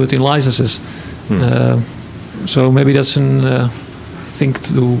 don't do it in licenses. So maybe that's a thing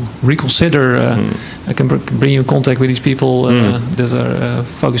to reconsider. I can bring you in contact with these people that are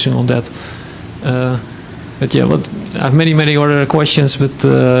focusing on that. But yeah, I have many other questions, but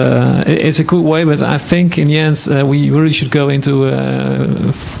it's a good way. But I think in the end we really should go into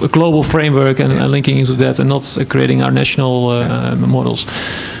a global framework and linking into that, and not creating our national models.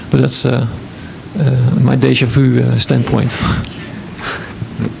 But that's my déjà vu standpoint.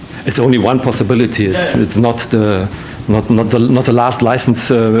 It's only one possibility. It's not the last license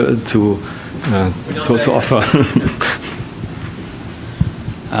to offer.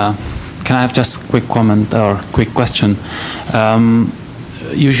 Can I have just a quick comment or quick question?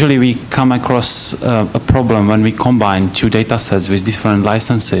 Usually we come across a problem when we combine two data sets with different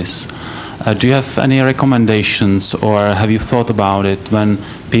licenses. Do you have any recommendations, or have you thought about it when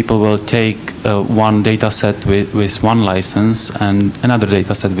people will take one data set with one license and another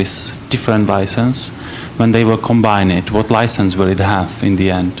data set with different license? When they will combine it, what license will it have in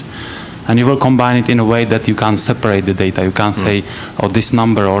the end? And you will combine it in a way that you can't separate the data. You can't say, oh, this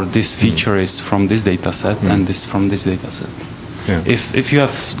number or this feature is from this data set and this from this data set. Yeah. If you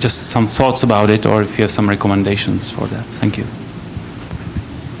have just some thoughts about it, or if you have some recommendations for that. Thank you.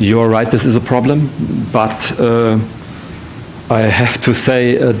 You're right, this is a problem, but I have to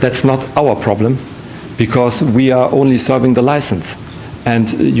say that's not our problem, because we are only serving the license. And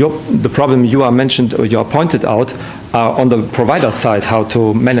the problem you are mentioned, or you are pointed out, are on the provider side, how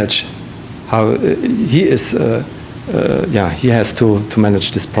to manage, how he is, he has to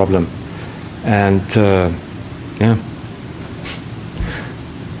manage this problem. And yeah.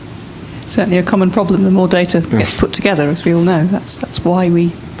 Certainly a common problem. The more data gets put together, as we all know, that's why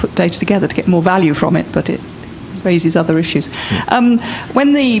we put data together, to get more value from it, but it raises other issues.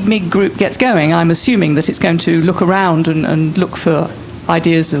 When the MIG group gets going, I'm assuming that it's going to look around and look for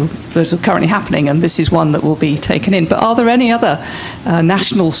ideas that are currently happening, and this is one that will be taken in. But are there any other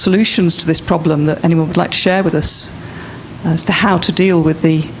national solutions to this problem that anyone would like to share with us as to how to deal with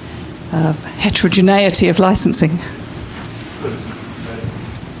the heterogeneity of licensing?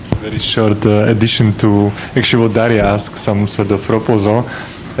 Very short addition to actually what Darja asked, some sort of proposal.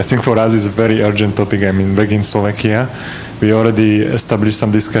 I think for us it's a very urgent topic. I mean, back in Slovakia, we already established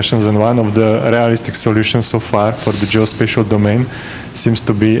some discussions, and one of the realistic solutions so far for the geospatial domain seems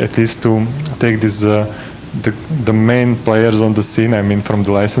to be at least to take this the main players on the scene, I mean from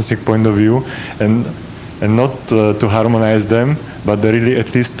the licensing point of view, and not to harmonize them, but really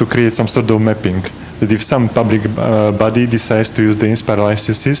at least to create some sort of mapping. That if some public body decides to use the Inspire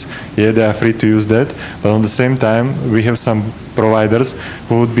licenses, yeah, they are free to use that. But on the same time, we have some providers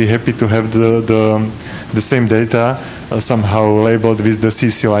who would be happy to have the same data somehow labeled with the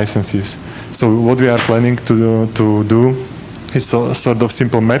CC licenses. So what we are planning to do is a sort of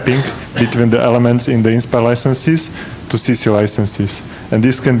simple mapping between the elements in the Inspire licenses to CC licenses. And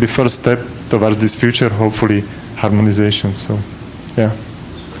this can be first step towards this future, hopefully, harmonization. So, yeah.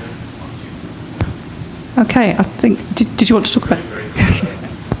 Okay, I think, did you want to talk about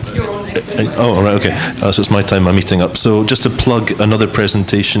Oh, right, okay. So it's my time, I'm meeting up. So just to plug another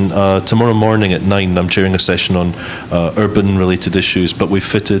presentation, tomorrow morning at 9, I'm chairing a session on urban-related issues, but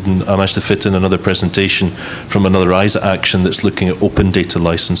I managed to fit in another presentation from another ISA action that's looking at open data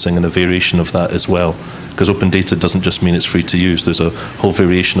licensing and a variation of that as well. Because open data doesn't just mean it's free to use. There's a whole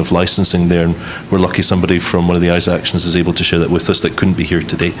variation of licensing there, and we're lucky somebody from one of the ISA actions is able to share that with us that couldn't be here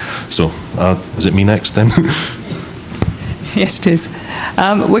today. So is it me next then? Yes, it is.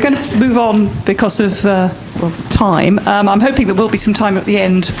 We're going to move on because of time. I'm hoping there will be some time at the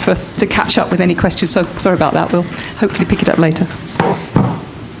end to catch up with any questions, so sorry about that. We'll hopefully pick it up later.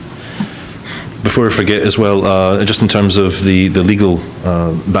 Before I forget as well, just in terms of the legal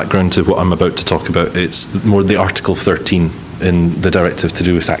background to what I'm about to talk about, it's more the Article 13 in the directive to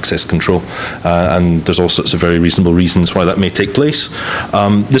do with access control, and there's all sorts of very reasonable reasons why that may take place.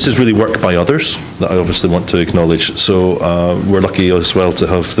 This is really work by others that I obviously want to acknowledge. So we're lucky as well to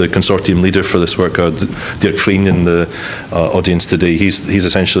have the consortium leader for this work, Dirk Vriend, in the audience today. He's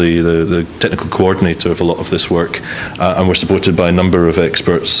essentially the technical coordinator of a lot of this work, and we're supported by a number of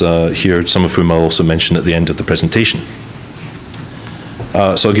experts here, some of whom I'll also mention at the end of the presentation.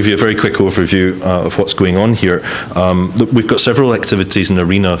 So I'll give you a very quick overview of what's going on here. We've got several activities in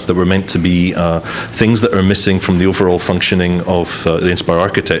ARENA that were meant to be things that are missing from the overall functioning of the Inspire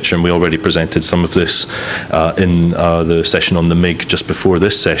architecture, and we already presented some of this in the session on the MIG just before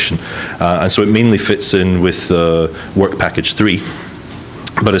this session. And so it mainly fits in with Work Package 3.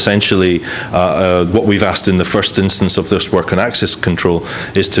 But essentially, what we've asked in the first instance of this work on access control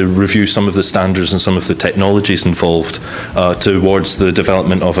is to review some of the standards and some of the technologies involved towards the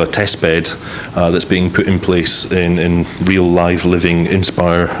development of a testbed that's being put in place in real live living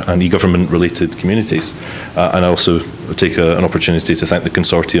Inspire and e-government related communities. And I also take an opportunity to thank the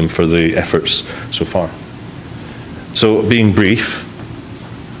consortium for the efforts so far. So being brief,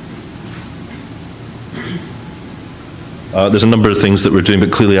 there's a number of things that we're doing,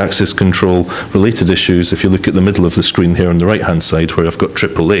 but clearly access control related issues. If you look at the middle of the screen here on the right hand side where I've got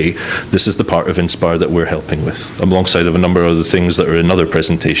AAA, this is the part of Inspire that we're helping with, alongside of a number of other things that are in other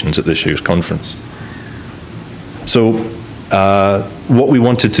presentations at this year's conference. So what we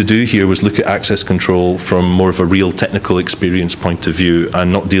wanted to do here was look at access control from more of a real technical experience point of view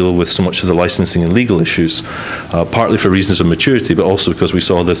and not deal with so much of the licensing and legal issues, partly for reasons of maturity, but also because we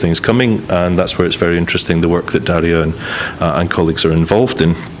saw other things coming, and that's where it's very interesting, the work that Darja and colleagues are involved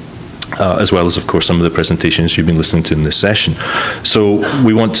in. As well as, of course, some of the presentations you've been listening to in this session. So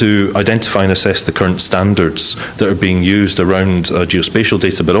we want to identify and assess the current standards that are being used around geospatial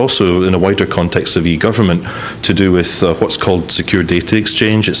data, but also in a wider context of e-government to do with what's called secure data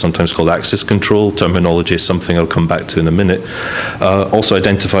exchange. It's sometimes called access control. Terminology is something I'll come back to in a minute. Also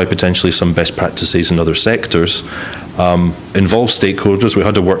identify potentially some best practices in other sectors. Involve stakeholders. We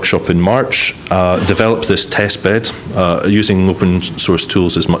had a workshop in March, develop this test bed using open source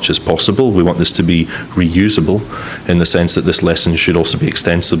tools as much as possible. We want this to be reusable in the sense that this lesson should also be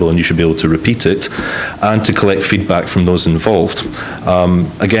extensible and you should be able to repeat it, and to collect feedback from those involved.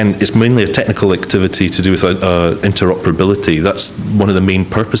 Again, it's mainly a technical activity to do with interoperability. That's one of the main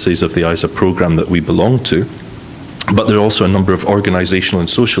purposes of the ISA program that we belong to. But there are also a number of organisational and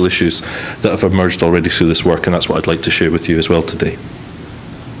social issues that have emerged already through this work, and that's what I'd like to share with you as well today.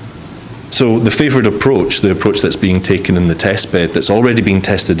 So the favoured approach, the approach that's being taken in the test bed, that's already being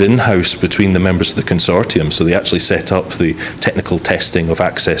tested in-house between the members of the consortium, so they actually set up the technical testing of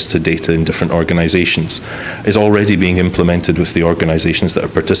access to data in different organisations, is already being implemented with the organisations that are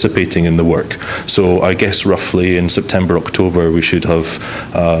participating in the work. So I guess roughly in September, October, we should have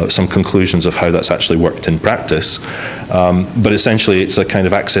some conclusions of how that's actually worked in practice. But essentially it's a kind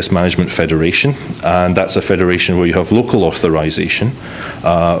of access management federation, and that's a federation where you have local authorisation,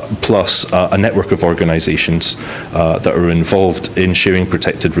 plus a network of organisations that are involved in sharing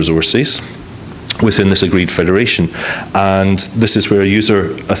protected resources within this agreed federation. And this is where a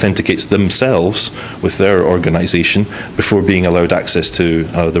user authenticates themselves with their organisation before being allowed access to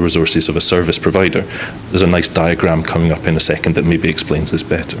the resources of a service provider. There's a nice diagram coming up in a second that maybe explains this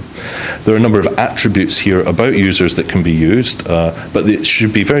better. There are a number of attributes here about users that can be used, but it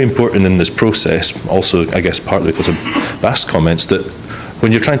should be very important in this process, also I guess partly because of Bast's comments, that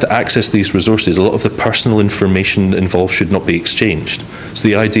when you're trying to access these resources, a lot of the personal information involved should not be exchanged. So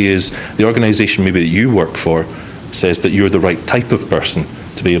the idea is the organisation maybe that you work for says that you're the right type of person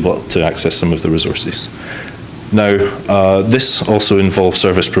to be able to access some of the resources. Now, this also involves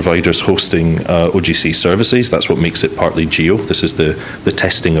service providers hosting OGC services. That's what makes it partly geo. This is the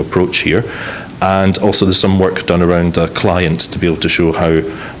testing approach here. And also there's some work done around clients to be able to show how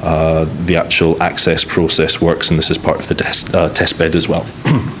the actual access process works, and this is part of the test bed as well.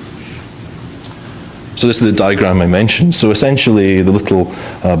 So this is the diagram I mentioned. So essentially the little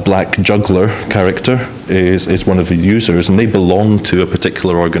black juggler character is one of the users, and they belong to a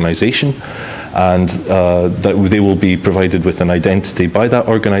particular organisation, and that they will be provided with an identity by that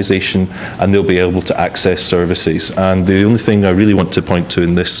organisation, and they'll be able to access services. And the only thing I really want to point to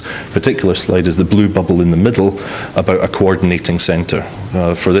in this particular slide is the blue bubble in the middle about a coordinating centre.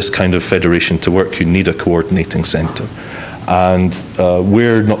 For this kind of federation to work, you need a coordinating centre. And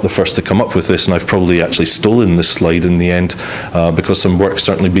we're not the first to come up with this, and I've probably actually stolen this slide in the end because some work's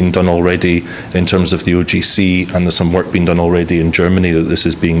certainly been done already in terms of the OGC, and there's some work being done already in Germany that this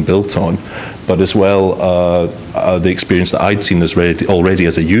is being built on. But as well, the experience that I'd seen already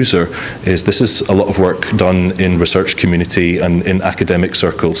as a user is this is a lot of work done in research community and in academic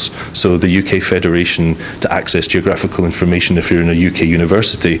circles. So the UK Federation to access geographical information if you're in a UK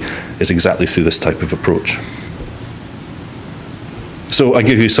university is exactly through this type of approach. So I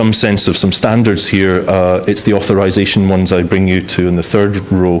give you some sense of some standards here. It's the authorization ones I bring you to in the third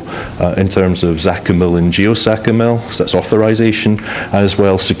row in terms of ZACML and GeoSACML, so that's authorization, as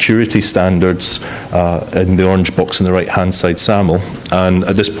well security standards in the orange box on the right-hand side, SAML. And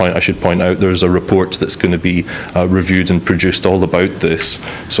at this point, I should point out there's a report that's going to be reviewed and produced all about this.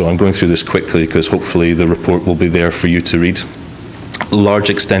 So I'm going through this quickly because hopefully the report will be there for you to read. Large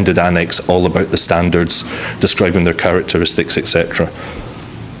extended annex all about the standards, describing their characteristics, etc.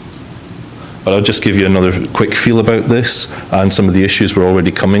 But I'll just give you another quick feel about this and some of the issues we're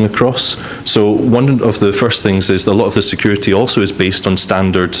already coming across. So one of the first things is that a lot of the security also is based on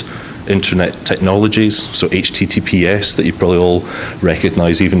standard internet technologies, so HTTPS that you probably all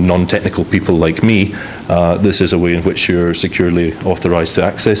recognize, even non-technical people like me. This is a way in which you're securely authorized to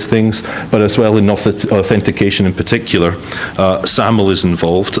access things, but as well in authentication in particular, SAML is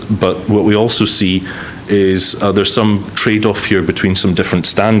involved, but what we also see is there's some trade-off here between some different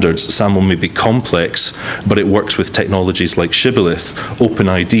standards. SAML may be complex, but it works with technologies like Shibboleth.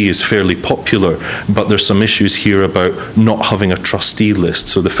 OpenID is fairly popular, but there's some issues here about not having a trustee list,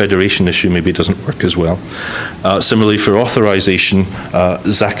 so the federation issue maybe doesn't work as well. Similarly, for authorization,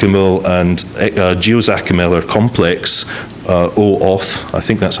 ZACML and GeoSACML are complex. OAuth, I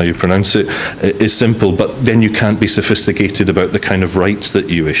think that's how you pronounce it, is simple, but then you can't be sophisticated about the kind of rights that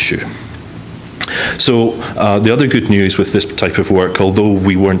you issue. So the other good news with this type of work, although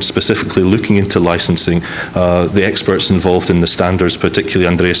we weren't specifically looking into licensing, the experts involved in the standards, particularly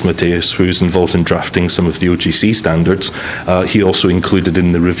Andreas Matthäus, who's involved in drafting some of the OGC standards, he also included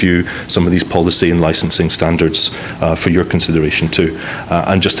in the review some of these policy and licensing standards for your consideration too.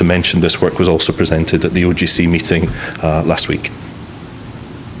 And just to mention, this work was also presented at the OGC meeting last week.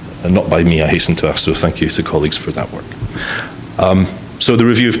 And not by me, I hasten to add, so thank you to colleagues for that work. So the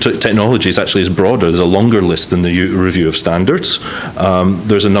review of technologies actually is broader. There's a longer list than the review of standards.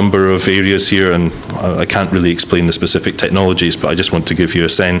 There's a number of areas here, and I can't really explain the specific technologies, but I just want to give you a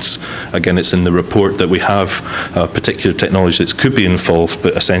sense. Again, it's in the report that we have particular technologies that could be involved,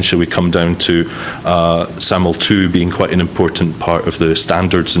 but essentially we come down to SAML 2 being quite an important part of the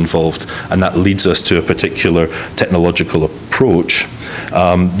standards involved, and that leads us to a particular technological approach.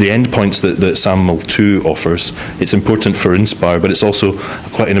 The endpoints that SAML 2 offers, it's important for Inspire, but it's also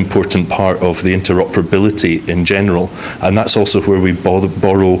quite an important part of the interoperability in general, and that's also where we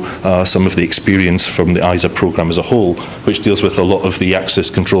borrow some of the experience from the ISA program as a whole, which deals with a lot of the access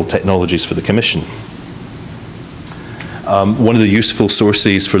control technologies for the Commission. One of the useful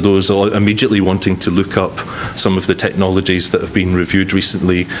sources for those immediately wanting to look up some of the technologies that have been reviewed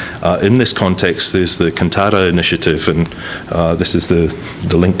recently in this context is the Kantara initiative, and this is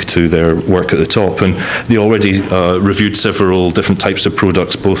the link to their work at the top. And they already reviewed several different types of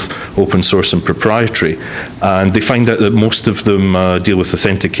products, both open source and proprietary, and they find out that most of them deal with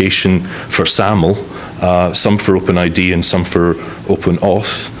authentication for SAML, some for OpenID and some for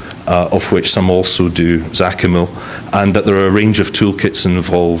OpenAuth. Of which some also do ZACML, and that there are a range of toolkits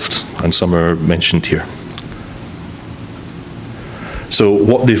involved, and some are mentioned here. So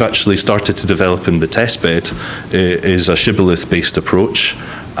what they've actually started to develop in the testbed is a Shibboleth-based approach,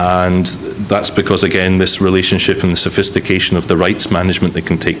 and that's because, again, this relationship and the sophistication of the rights management that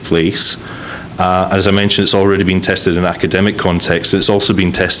can take place. As I mentioned, it's already been tested in academic context. It's also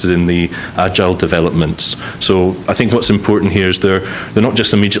been tested in the agile developments. So I think what's important here is they're not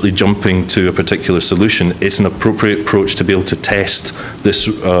just immediately jumping to a particular solution. It's an appropriate approach to be able to test this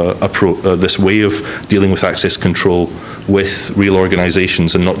this way of dealing with access control with real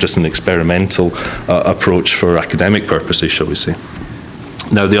organizations, and not just an experimental approach for academic purposes, shall we say.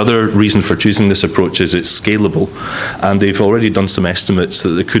 Now, the other reason for choosing this approach is it's scalable, and they've already done some estimates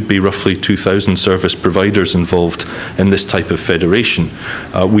that there could be roughly 2,000 service providers involved in this type of federation.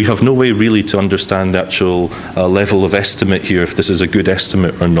 We have no way really to understand the actual level of estimate here, if this is a good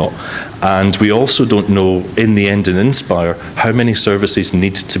estimate or not. And we also don't know, in the end in Inspire, how many services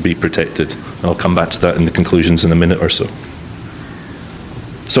need to be protected. And I'll come back to that in the conclusions in a minute or so.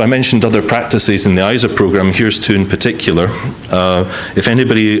 So I mentioned other practices in the ISA program. Here's two in particular. If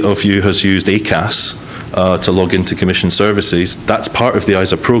anybody of you has used ACAS, to log into Commission services. That's part of the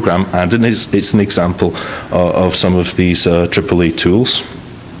ISA program, and it's an example of some of these AAA tools.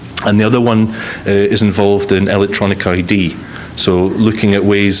 And the other one is involved in electronic ID. So looking at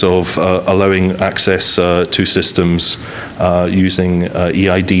ways of allowing access to systems using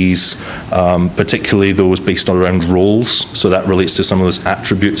EIDs, particularly those based around roles. So that relates to some of those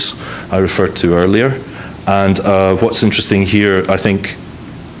attributes I referred to earlier. And what's interesting here, I think,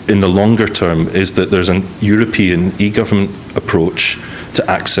 in the longer term, is that there's a European e-government approach to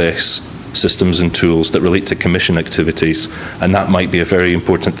access systems and tools that relate to Commission activities, and that might be a very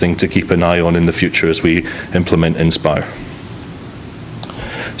important thing to keep an eye on in the future as we implement Inspire.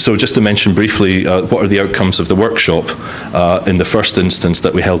 So just to mention briefly, what are the outcomes of the workshop in the first instance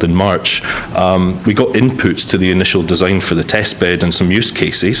that we held in March? We got inputs to the initial design for the test bed and some use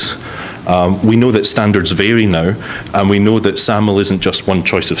cases. We know that standards vary now, and we know that SAML isn't just one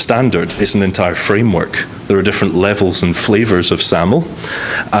choice of standard, it's an entire framework. There are different levels and flavors of SAML,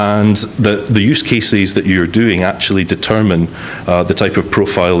 and the use cases that you're doing actually determine the type of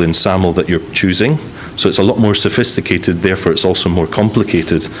profile in SAML that you're choosing. So it's a lot more sophisticated, therefore it's also more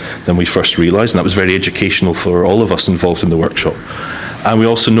complicated than we first realized, and that was very educational for all of us involved in the workshop. And we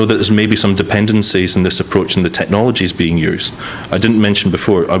also know that there's maybe some dependencies in this approach in the technologies being used. I didn't mention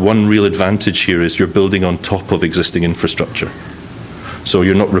before, one real advantage here is you're building on top of existing infrastructure. So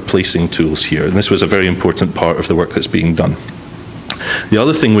you're not replacing tools here, and this was a very important part of the work that's being done. The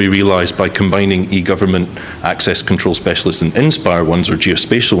other thing we realized by combining e-government access control specialists and Inspire ones, or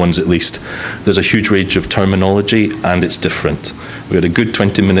geospatial ones at least, there's a huge range of terminology and it's different. We had a good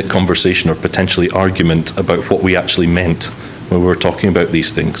 20-minute conversation or potentially argument about what we actually meant when we were talking about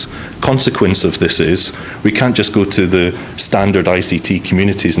these things. Consequence of this is we can't just go to the standard ICT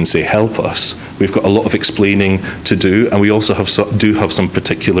communities and say, help us. We've got a lot of explaining to do, and we also do have some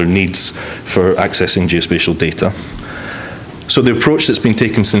particular needs for accessing geospatial data. So the approach that's been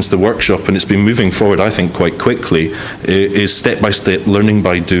taken since the workshop, and it's been moving forward, I think, quite quickly, is step-by-step learning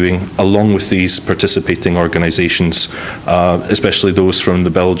by doing, along with these participating organisations, especially those from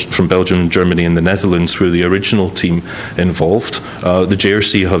Belgium, Germany and the Netherlands, who are the original team involved. The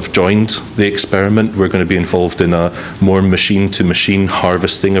JRC have joined the experiment. We're going to be involved in a more machine-to-machine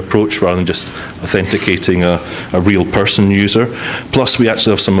harvesting approach rather than just authenticating a real person user. Plus, we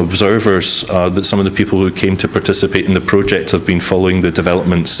actually have some observers that some of the people who came to participate in the project have been following the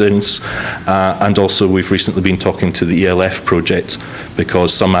development since, and also we've recently been talking to the ELF project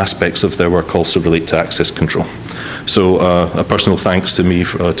because some aspects of their work also relate to access control. So a personal thanks to me,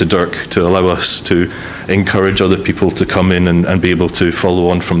 to Dirk, to allow us to encourage other people to come in and be able to follow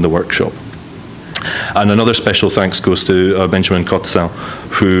on from the workshop. And another special thanks goes to Benjamin Kotzel,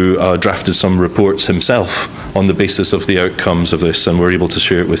 who drafted some reports himself on the basis of the outcomes of this, and we're able to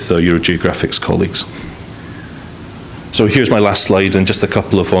share it with Eurogeographic's colleagues. So here's my last slide, and just a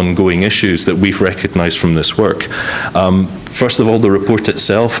couple of ongoing issues that we've recognised from this work. First of all, the report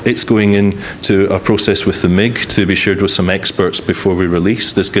itself, it's going into a process with the MIG to be shared with some experts before we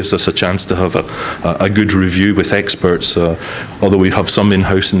release. This gives us a chance to have a good review with experts. Although we have some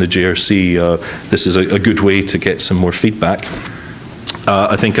in-house in the JRC, this is a good way to get some more feedback.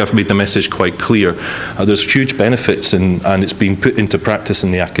 I think I've made the message quite clear. There's huge benefits and it's been put into practice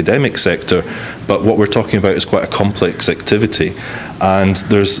in the academic sector, but what we're talking about is quite a complex activity, and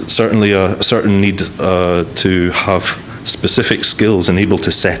there's certainly a certain need to have specific skills and able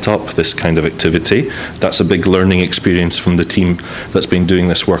to set up this kind of activity. That's a big learning experience from the team that's been doing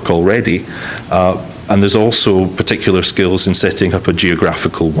this work already. And there's also particular skills in setting up a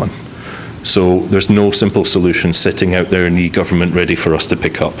geographical one. So there's no simple solution sitting out there in e-government ready for us to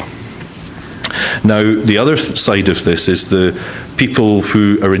pick up. Now, the other side of this is the people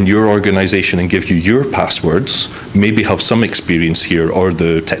who are in your organisation and give you your passwords maybe have some experience here, or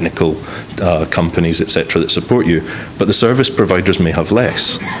the technical companies, etc., that support you, but the service providers may have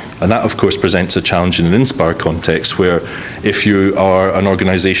less. And that, of course, presents a challenge in an Inspire context, where if you are an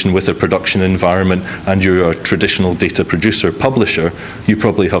organisation with a production environment and you're a traditional data producer, publisher, you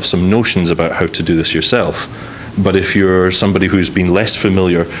probably have some notions about how to do this yourself. But if you're somebody who's been less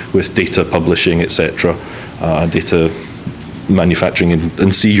familiar with data publishing, etc., data manufacturing,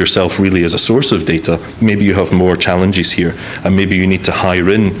 and see yourself really as a source of data, maybe you have more challenges here, and maybe you need to hire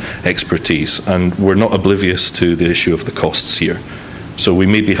in expertise. And we're not oblivious to the issue of the costs here. So we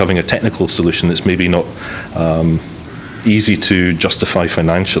may be having a technical solution that's maybe not easy to justify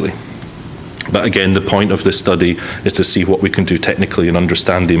financially. But again, the point of this study is to see what we can do technically and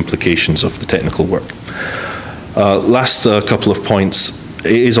understand the implications of the technical work. Last couple of points.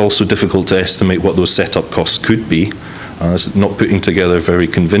 It is also difficult to estimate what those setup costs could be. It's not putting together a very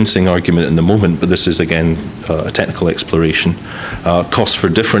convincing argument in the moment, but this is again a technical exploration. Costs for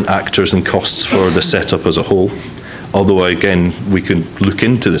different actors and costs for the setup as a whole. Although again, we can look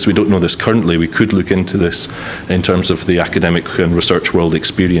into this. We don't know this currently. We could look into this in terms of the academic and research world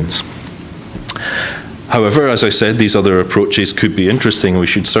experience. However, as I said, these other approaches could be interesting. We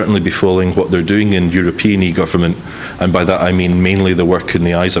should certainly be following what they're doing in European e-government, and by that I mean mainly the work in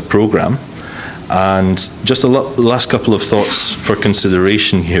the ISA programme. And just the last couple of thoughts for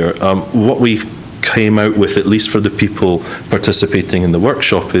consideration here. What we came out with, at least for the people participating in the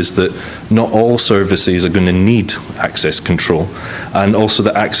workshop, is that not all services are going to need access control, and also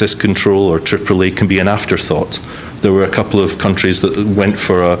that access control or AAA can be an afterthought. There were a couple of countries that went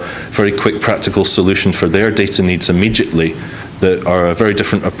for a very quick practical solution for their data needs immediately that are a very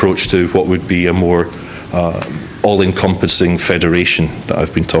different approach to what would be a more all-encompassing federation that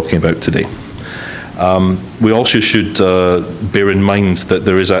I've been talking about today. We also should bear in mind that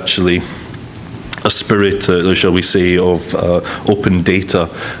there is actually a spirit, shall we say, of open data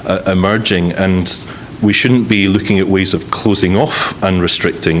emerging, and we shouldn't be looking at ways of closing off and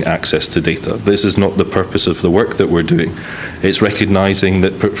restricting access to data. This is not the purpose of the work that we're doing. It's recognizing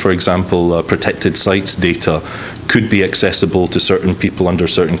that, for example, protected sites data could be accessible to certain people under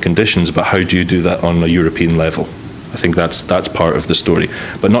certain conditions, but how do you do that on a European level? I think that's part of the story,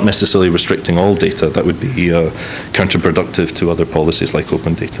 but not necessarily restricting all data. That would be counterproductive to other policies like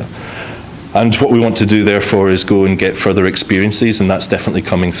open data. And what we want to do, therefore, is go and get further experiences, and that's definitely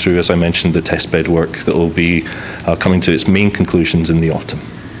coming through, as I mentioned, the testbed work that will be coming to its main conclusions in the autumn.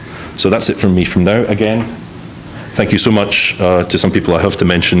 So that's it from me from now. Again, thank you so much to some people I have to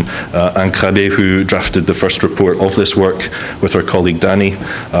mention. Clare, who drafted the first report of this work with our colleague Danny,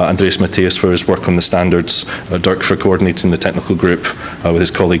 Andreas Matthias for his work on the standards, Dirk for coordinating the technical group with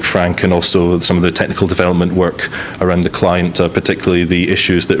his colleague Frank, and also some of the technical development work around the client, particularly the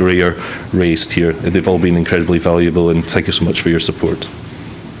issues that Rene raised here. They've all been incredibly valuable, and thank you so much for your support.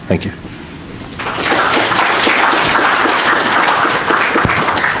 Thank you.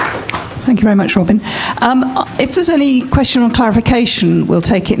 Thank you very much, Robin. If there's any question or clarification, we'll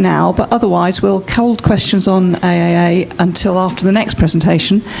take it now, but otherwise we'll hold questions on AAA until after the next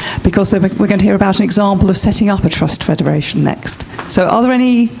presentation, because we're going to hear about an example of setting up a trust federation next. So are there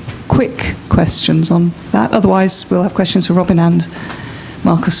any quick questions on that? Otherwise, we'll have questions for Robin and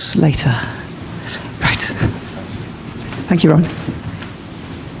Markus later. Right. Thank you, Robin.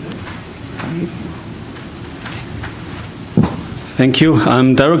 Thank you.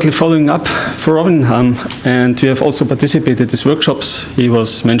 I'm directly following up for Robin, and we have also participated in these workshops he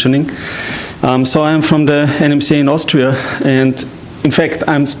was mentioning. So I am from the NMCA in Austria, and in fact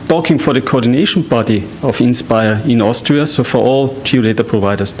I'm talking for the coordination body of Inspire in Austria, so for all geodata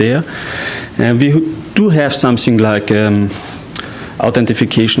providers there. And we do have something like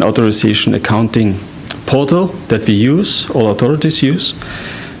authentication, authorization, accounting portal that we use, all authorities use.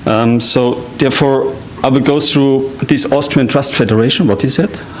 So therefore, I will go through this Austrian Trust Federation. What is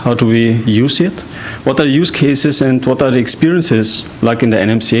it? How do we use it? What are the use cases and what are the experiences, like in the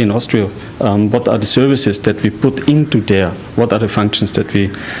NMCA in Austria? What are the services that we put into there? What are the functions that we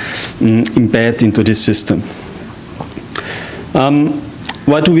embed into this system?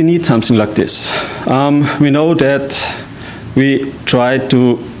 Why do we need something like this? We know that we try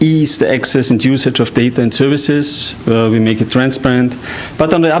to ease the access and usage of data and services. We make it transparent.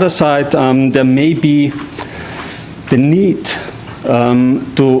 But on the other side, there may be the need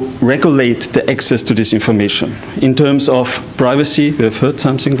to regulate the access to this information. In terms of privacy, we have heard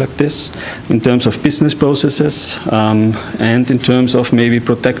something like this. In terms of business processes, and in terms of maybe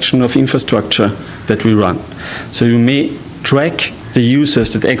protection of infrastructure that we run. So you may track the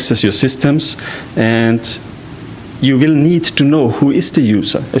users that access your systems, and you will need to know who is the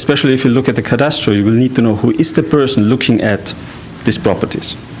user. Especially if you look at the cadastro, you will need to know who is the person looking at these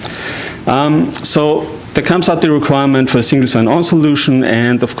properties. So there comes out the requirement for a single sign-on solution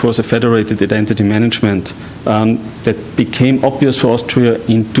and, of course, a federated identity management that became obvious for Austria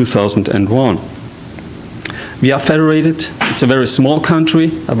in 2001. We are federated. It's a very small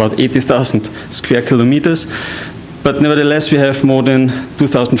country, about 80,000 square kilometers. But nevertheless, we have more than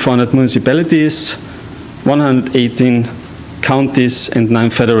 2,400 municipalities, 118 counties and 9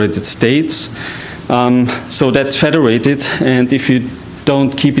 federated states. So that's federated, and if you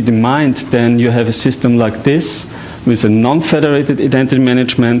don't keep it in mind, then you have a system like this with a non-federated identity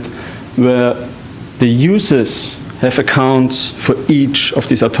management where the users have accounts for each of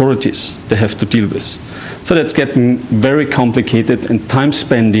these authorities they have to deal with. So that's getting very complicated and time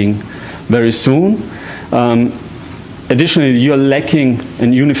spending very soon. Additionally, you are lacking a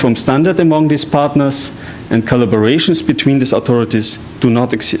uniform standard among these partners, and collaborations between these authorities do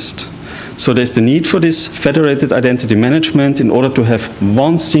not exist. So there's the need for this federated identity management in order to have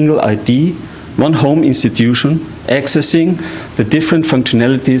one single ID, one home institution, accessing the different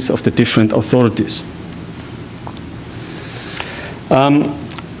functionalities of the different authorities.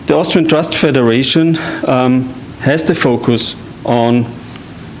 The Austrian Trust Federation has the focus on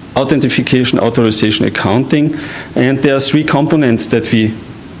authentication, authorization, accounting, and there are 3 components that we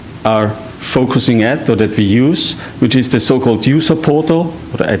are focusing at, or that we use, which is the so-called user portal,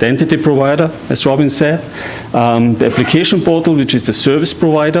 or the identity provider, as Robin said, the application portal, which is the service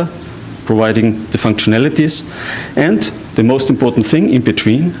provider, providing the functionalities, and the most important thing in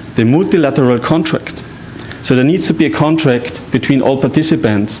between, the multilateral contract. So there needs to be a contract between all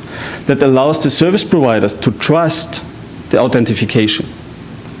participants that allows the service providers to trust the authentication.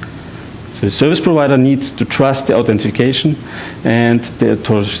 So the service provider needs to trust the authentication and the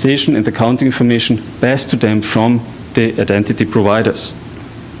authorization and accounting information passed to them from the identity providers.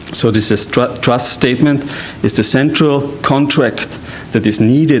 So this is trust statement is the central contract that is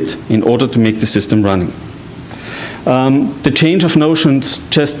needed in order to make the system running. The change of notions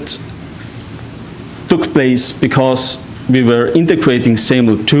just took place because we were integrating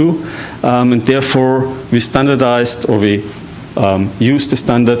SAML 2, and therefore we standardized, or we used the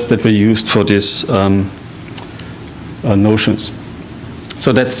standards that were used for these notions.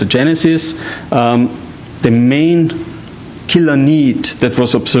 So that's the genesis. The main killer need that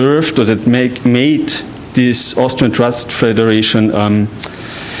was observed, or that made this Austrian Trust Federation,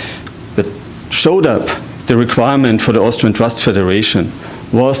 that showed up the requirement for the Austrian Trust Federation,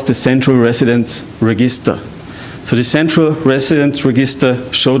 was the central residence register. So the central residence register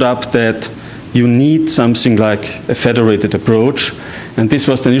showed up that you need something like a federated approach, and this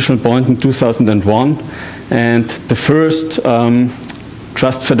was the initial point in 2001, and the first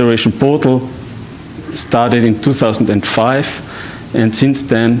Trust Federation portal started in 2005, and since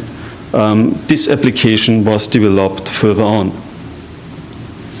then this application was developed further on.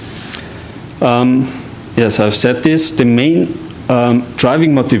 Yes, I've said this. The main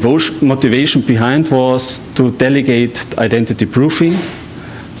driving motivation behind was to delegate identity proofing,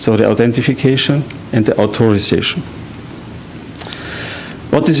 so the authentication and the authorization.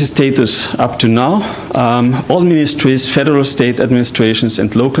 What is the status up to now? All ministries, federal, state administrations,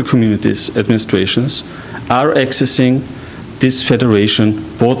 and local communities administrations are accessing this federation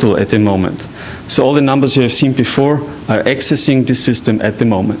portal at the moment. So all the numbers you have seen before are accessing this system at the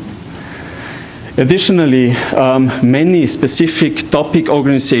moment. Additionally, many specific topic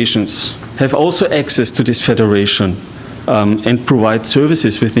organizations have also access to this federation and provide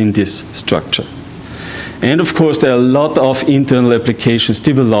services within this structure. And of course, there are a lot of internal applications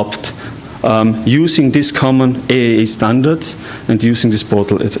developed using this common AAA standards and using this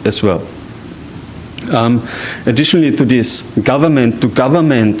portal as well. Additionally to this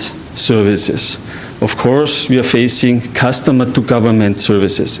government-to-government services, of course, we are facing customer-to-government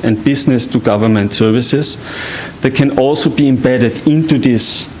services and business-to-government services that can also be embedded into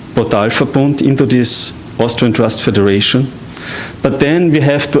this Portalverbund, into this Austrian Trust Federation. But then we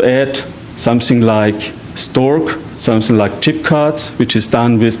have to add something like Stork, something like chip cards, which is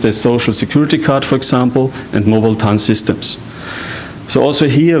done with the social security card, for example, and mobile TAN systems. So also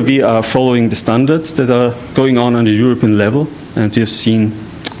here we are following the standards that are going on the European level, and we have seen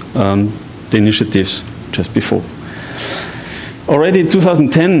the initiatives just before. Already in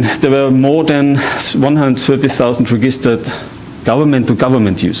 2010, there were more than 130,000 registered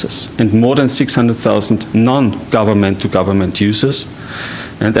government-to-government users and more than 600,000 non-government-to-government users.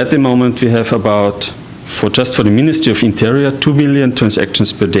 And at the moment, we have about, just for the Ministry of Interior, 2 million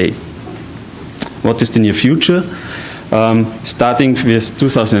transactions per day. What is the near future? Starting with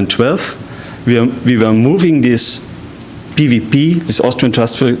 2012, we were moving this PVP, this Austrian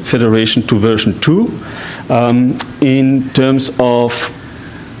Trust Federation, to version 2 in terms of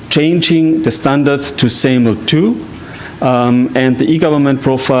changing the standard to SAML 2, and the e-government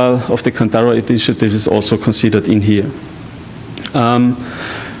profile of the Kantara initiative is also considered in here.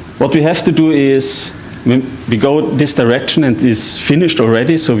 What we have to do is, we go this direction and is finished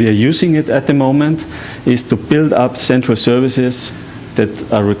already, so we are using it at the moment, is to build up central services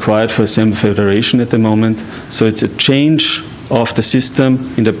that are required for a SAML federation at the moment. So it's a change of the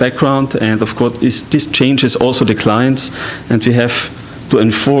system in the background, and of course this changes also the clients, and we have to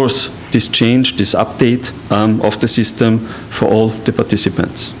enforce this change, this update of the system for all the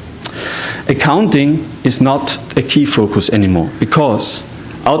participants. Accounting is not a key focus anymore, because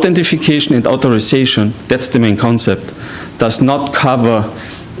authentication and authorization, that's the main concept, does not cover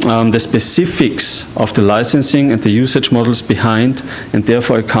the specifics of the licensing and the usage models behind, and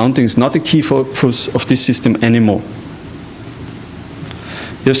therefore accounting is not a key focus of this system anymore.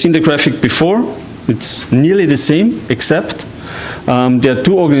 You have seen the graphic before. It's nearly the same, except there are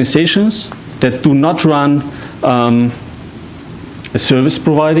two organizations that do not run a service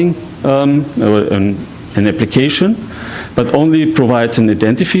providing or an application, but only provides an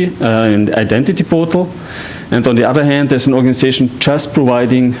identity portal. And on the other hand, there's an organization just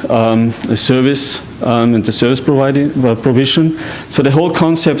providing a service and the service provision. So the whole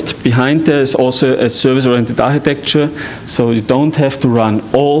concept behind there is also a service-oriented architecture. So you don't have to run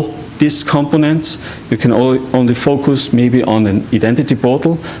all these components. You can only focus maybe on an identity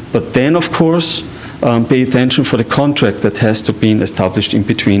portal, but then of course pay attention for the contract that has to be established in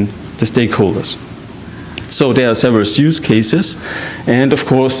between the stakeholders. So there are several use cases, and of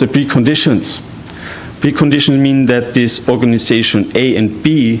course the preconditions. Preconditions mean that this organization A and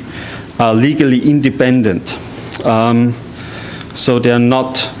B are legally independent. So they are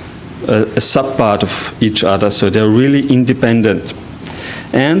not a subpart of each other, so they're really independent.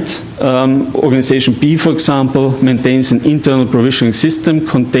 And organization B, for example, maintains an internal provisioning system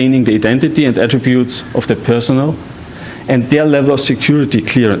containing the identity and attributes of the personnel and their level of security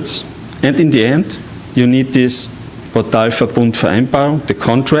clearance. And in the end, you need this Portalverbundvereinbarung, the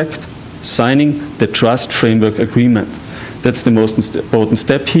contract, signing the trust framework agreement. That's the most important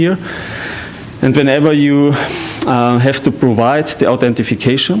step here. And whenever you have to provide the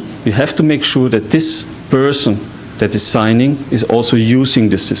authentication, you have to make sure that this person that is signing is also using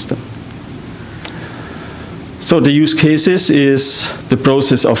the system. So the use cases is the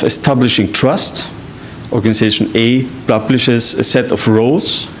process of establishing trust. Organization A publishes a set of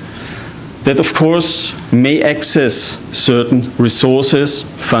roles that of course may access certain resources,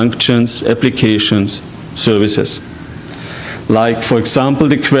 functions, applications, services. Like, for example,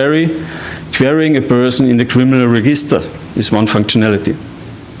 the querying a person in the criminal register is one functionality.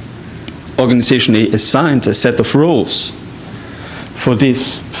 Organization A assigns a set of roles for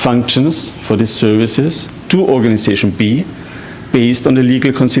these functions, for these services, to Organization B based on the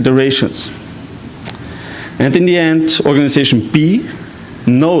legal considerations. And in the end, Organization B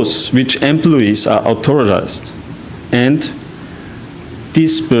knows which employees are authorized, and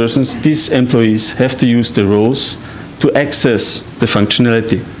these persons, these employees, have to use the roles to access the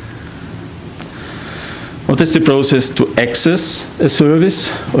functionality. What is the process to access a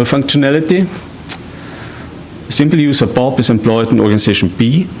service or a functionality? A simple user Bob is employed in Organization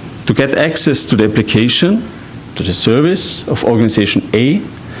B to get access to the application, to the service of Organization A.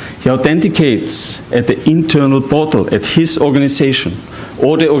 He authenticates at the internal portal at his organization,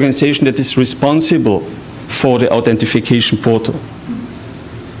 or the organization that is responsible for the authentication portal.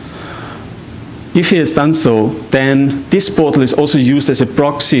 If he has done so, then this portal is also used as a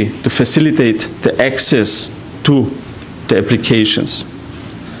proxy to facilitate the access to the applications.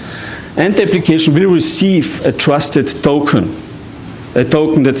 And the application will receive a trusted token, a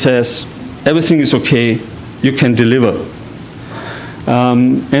token that says everything is okay, you can deliver.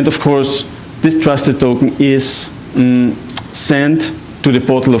 And of course, this trusted token is sent to the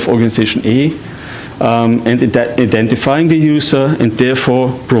portal of Organization A, and identifying the user and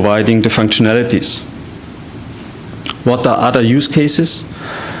therefore providing the functionalities. What are other use cases?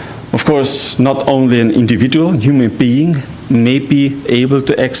 Of course, not only an individual, human being, may be able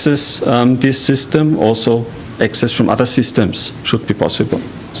to access this system, also access from other systems should be possible.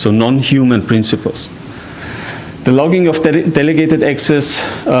 So non-human principles. The logging of delegated access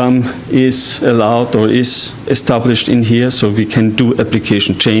is allowed or is established in here, so we can do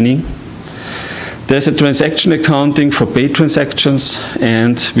application chaining. There's a transaction accounting for paid transactions,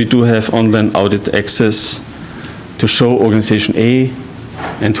 and we do have online audit access to show Organization A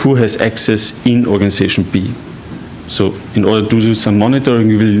and who has access in Organization B. So in order to do some monitoring,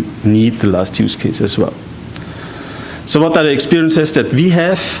 we will need the last use case as well. So what are the experiences that we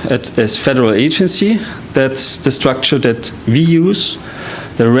have as federal agency? That's the structure that we use.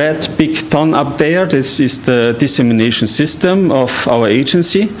 The red big ton up there, this is the dissemination system of our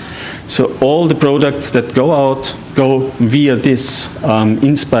agency. So all the products that go out go via this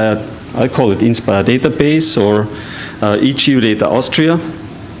Inspire, I call it Inspire database, or EGU Data Austria.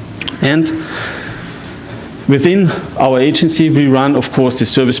 And within our agency, we run, of course, the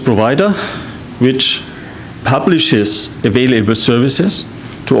service provider, which publishes available services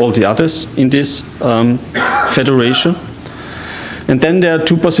to all the others in this federation. And then there are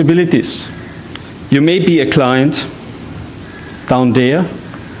two possibilities. You may be a client down there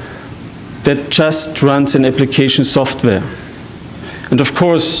that just runs an application software. And of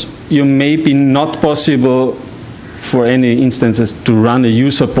course, you may be not possible for any instances to run a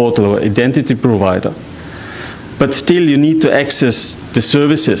user portal or identity provider. But still you need to access the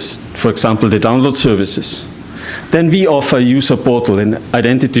services, for example, the download services. Then we offer a user portal, an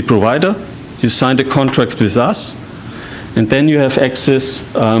identity provider. You sign the contract with us, and then you have access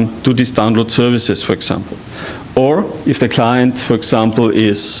to these download services, for example. Or if the client, for example,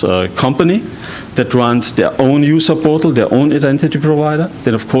 is a company that runs their own user portal, their own identity provider,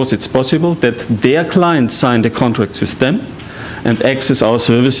 then of course it's possible that their clients sign the contracts with them and access our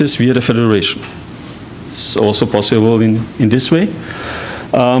services via the federation. It's also possible in this way.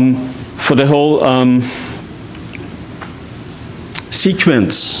 For the whole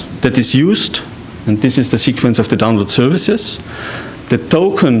sequence that is used, and this is the sequence of the download services, the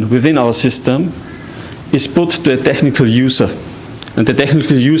token within our system is put to a technical user. And the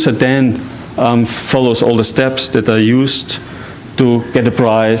technical user then follows all the steps that are used to get a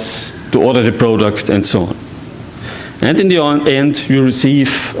price, to order the product, and so on. And in the end, you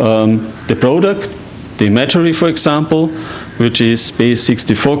receive the product, the imagery, for example, which is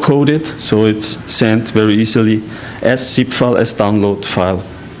base64 coded, so it's sent very easily as zip file, as download file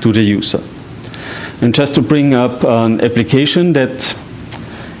to the user. And just to bring up an application that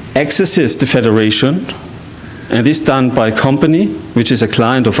accesses the federation and is done by a company, which is a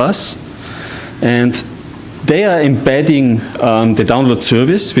client of us, and they are embedding the download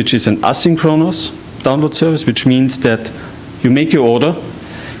service, which is an asynchronous download service, which means that you make your order,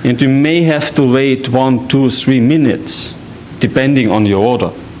 and you may have to wait 1, 2, 3 minutes, depending on your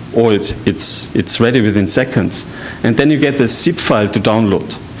order, or it's ready within seconds. And then you get the zip file to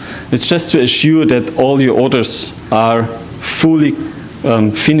download. It's just to assure that all your orders are fully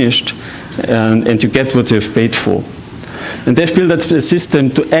finished and you get what you've paid for. And they've built a system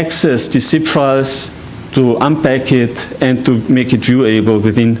to access the zip files, to unpack it, and to make it viewable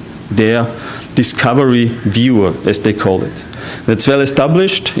within their discovery viewer, as they call it. That's well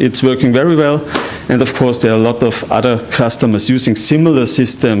established, it's working very well, and of course there are a lot of other customers using similar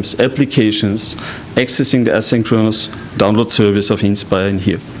systems, applications, accessing the asynchronous download service of Inspire in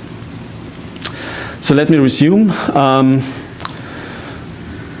here. So let me resume.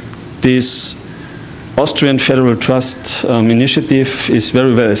 This Austrian Federal Trust initiative is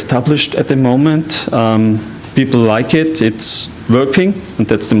very well established at the moment. People like it, it's working, and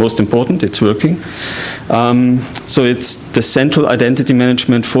that's the most important, it's working. So it's the central identity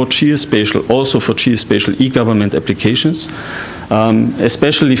management for geospatial, also for geospatial e-government applications,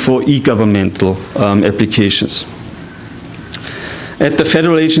 especially for e-governmental applications. At the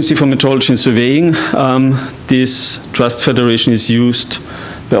Federal Agency for Metrology and Surveying, this Trust Federation is used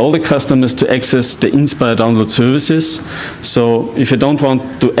by all the customers to access the Inspire download services. So if you don't want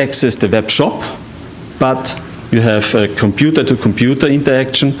to access the web shop, but you have a computer-to-computer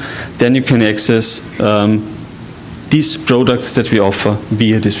interaction, then you can access these products that we offer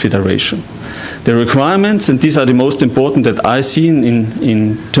via this federation. The requirements, and these are the most important that I see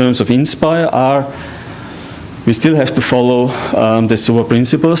in terms of Inspire, are we still have to follow the SOA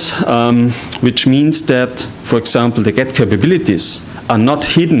principles, which means that, for example, the GET capabilities are not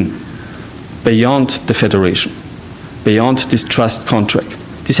hidden beyond the federation, beyond this trust contract.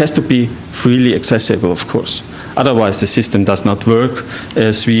 This has to be freely accessible, of course. Otherwise, the system does not work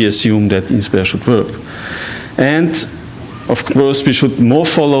as we assume that Inspire should work. And, of course, we should more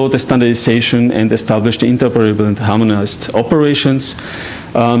follow the standardization and establish the interoperable and harmonized operations,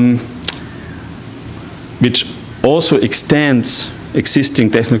 which also extends existing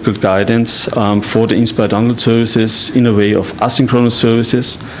technical guidance for the Inspire download services in a way of asynchronous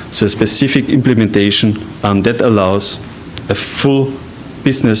services, so a specific implementation that allows a full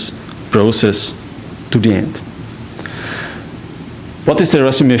business process to the end. What is the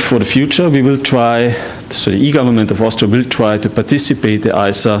resume for the future? We will try, so the e-government of Austria will try to participate in the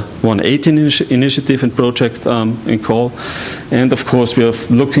ISA 118 initiative and project and call. And of course we are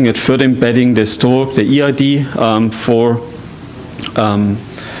looking at further embedding the STORC, the EID for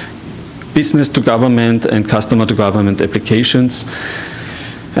business to government and customer to government applications.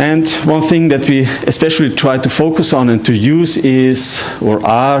 And one thing that we especially try to focus on and to use is, or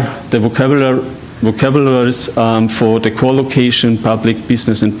are, the vocabularies for the co-location, public,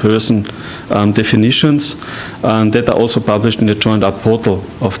 business, and person definitions that are also published in the Joint Up portal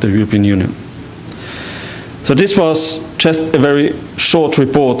of the European Union. So this was just a very short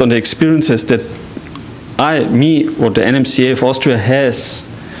report on the experiences that or the NMCA of Austria has,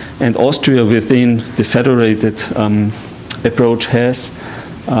 and Austria within the federated approach has.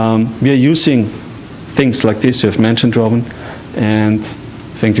 We are using things like this you have mentioned, Robin, and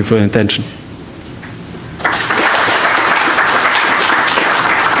thank you for your attention.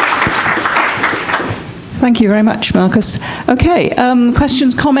 Thank you very much, Markus. Okay,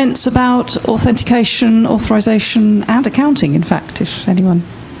 questions, comments about authentication, authorization, and accounting, in fact, if anyone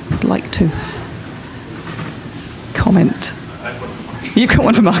would like to comment. You've got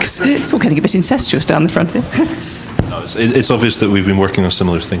one for Markus. It's all getting a bit incestuous down the front here. No, it's obvious that we've been working on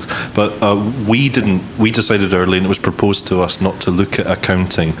similar things, but we decided early, and it was proposed to us not to look at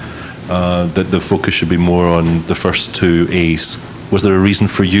accounting, that the focus should be more on the first two A's. Was there a reason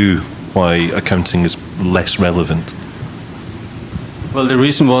for you why accounting is less relevant? Well, the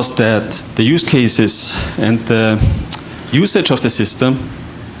reason was that the use cases and the usage of the system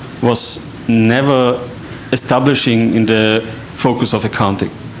was never establishing in the focus of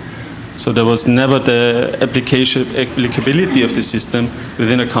accounting. So there was never the applicability of the system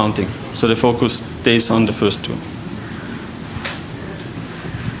within accounting. So the focus stays on the first two.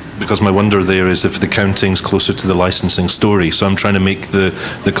 Because my wonder there is if the accounting is closer to the licensing story. So I'm trying to make the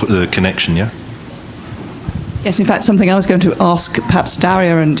connection, yeah? Yes, in fact, something I was going to ask perhaps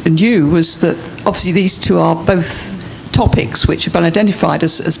Darja and you was that obviously these two are both topics which have been identified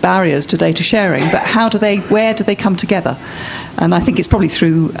as barriers to data sharing, but where do they come together? And I think it's probably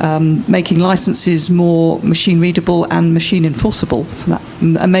through making licenses more machine readable and machine enforceable for that,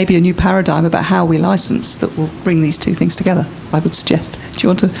 and maybe a new paradigm about how we license that will bring these two things together, I would suggest. Do you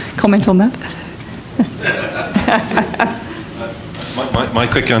want to comment on that? My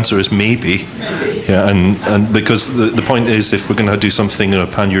quick answer is maybe. Yeah, and because the point is, if we're going to do something on a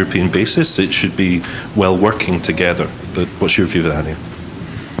pan-European basis, it should be well working together. But what's your view of that, Hadley?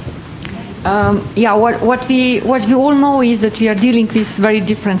 What we all know is that we are dealing with very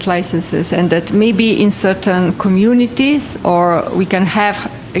different licenses, and that maybe in certain communities, or we can have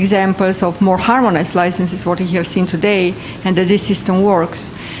examples of more harmonized licenses, what we have seen today, and that this system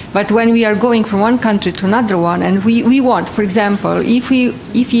works. But when we are going from one country to another one, and we want, for example, if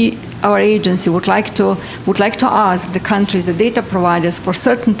our agency would like to ask the countries, the data providers, for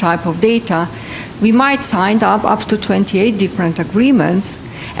certain type of data, we might sign up to 28 different agreements,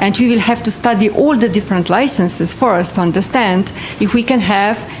 and we will have to study all the different licenses first to understand if we can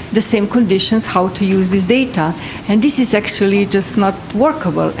have the same conditions how to use this data. And this is actually just not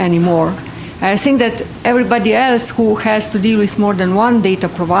workable anymore. I think that everybody else who has to deal with more than one data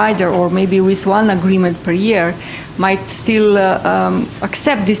provider, or maybe with one agreement per year, might still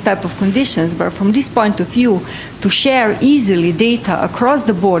accept this type of conditions. But from this point of view, to share easily data across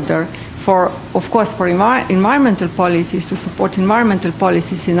the border, of course, for environmental policies, to support environmental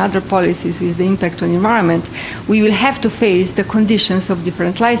policies and other policies with the impact on environment, we will have to face the conditions of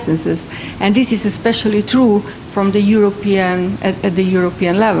different licenses. And this is especially true from the at the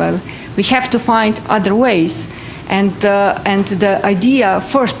European level. We have to find other ways. And the idea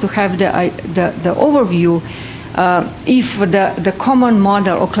first to have the overview, if the common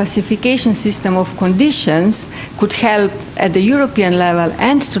model or classification system of conditions could help at the European level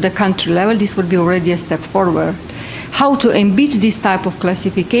and to the country level, this would be already a step forward. How to embed this type of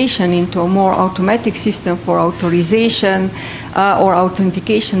classification into a more automatic system for authorization or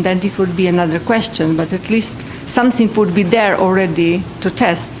authentication, then this would be another question, but at least something would be there already to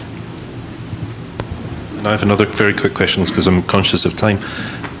test. And I have another very quick question because I'm conscious of time.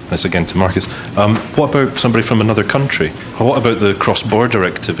 That's again to Markus. What about somebody from another country? What about the cross-border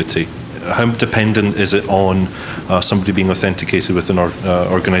activity? How dependent is it on somebody being authenticated with an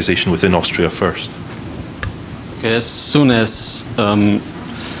organisation within Austria first? Okay, as soon as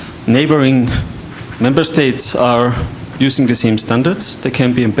neighboring member states are using the same standards, they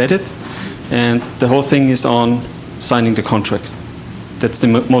can be embedded, and the whole thing is on signing the contract. That's the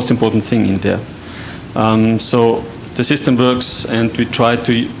most important thing in there. So the system works, and we try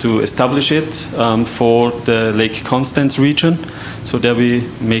to establish it for the Lake Constance region. So there we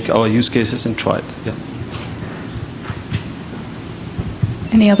make our use cases and try it. Yeah.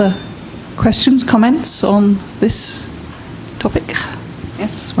 Any other questions, comments on this topic?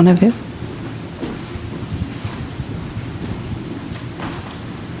 Yes, one over here.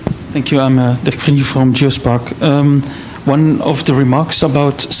 Thank you. I'm Dirk Vriendje from Geospark. One of the remarks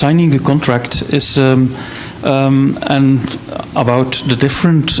about signing a contract is and about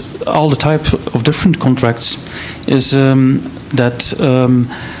all the type of different contracts is that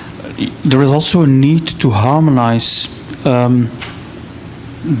there is also a need to harmonize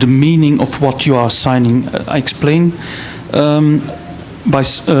the meaning of what you are signing. I explain in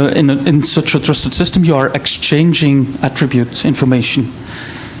such a trusted system you are exchanging attribute information,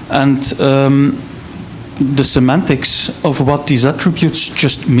 and the semantics of what these attributes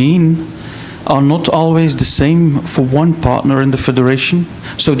just mean are not always the same for one partner in the federation.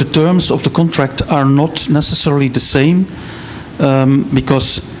 So the terms of the contract are not necessarily the same,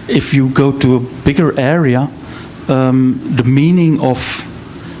 because if you go to a bigger area, the meaning of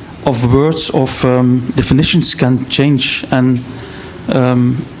words, of definitions can change, and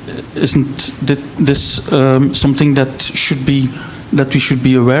isn't this something that we should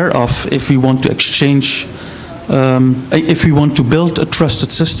be aware of if we want to exchange, if we want to build a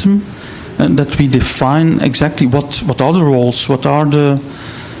trusted system, and that we define exactly what are the roles, what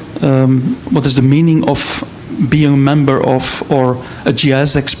is the meaning of being a member of, or a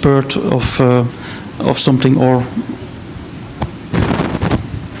GIS expert of something, or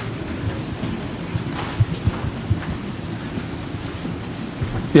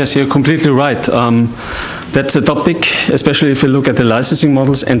Yes, you're completely right. That's a topic, especially if you look at the licensing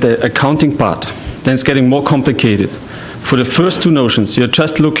models and the accounting part. Then it's getting more complicated. For the first two notions, you're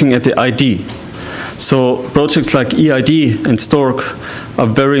just looking at the ID. So projects like EID and STORC are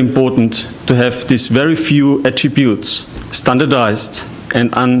very important to have these very few attributes standardized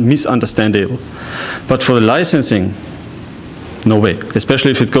and misunderstandable. But for the licensing, no way.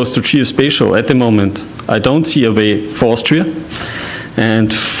 Especially if it goes to geospatial. At the moment, I don't see a way for Austria.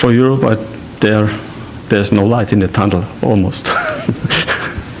 And for Europe, there's no light in the tunnel, almost.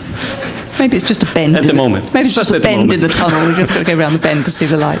 Maybe it's just a bend. At the moment. Maybe it's just a bend in the tunnel. We've just got to go around the bend to see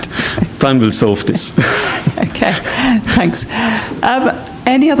the light. Time will solve this. Okay, thanks.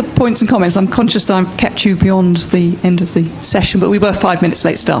 Any other points and comments? I'm conscious that I've kept you beyond the end of the session, but we were 5 minutes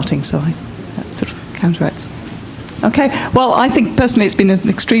late starting, so that sort of counteracts. Okay, well, I think personally it's been an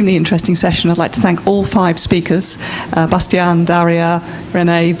extremely interesting session. I'd like to thank all 5 speakers, Bastiaan, Darja,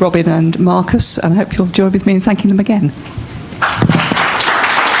 Rene, Robin and Markus, and I hope you'll join with me in thanking them again.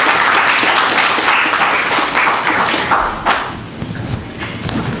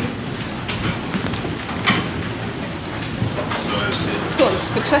 So it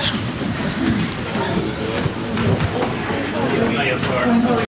was a good session, wasn't it?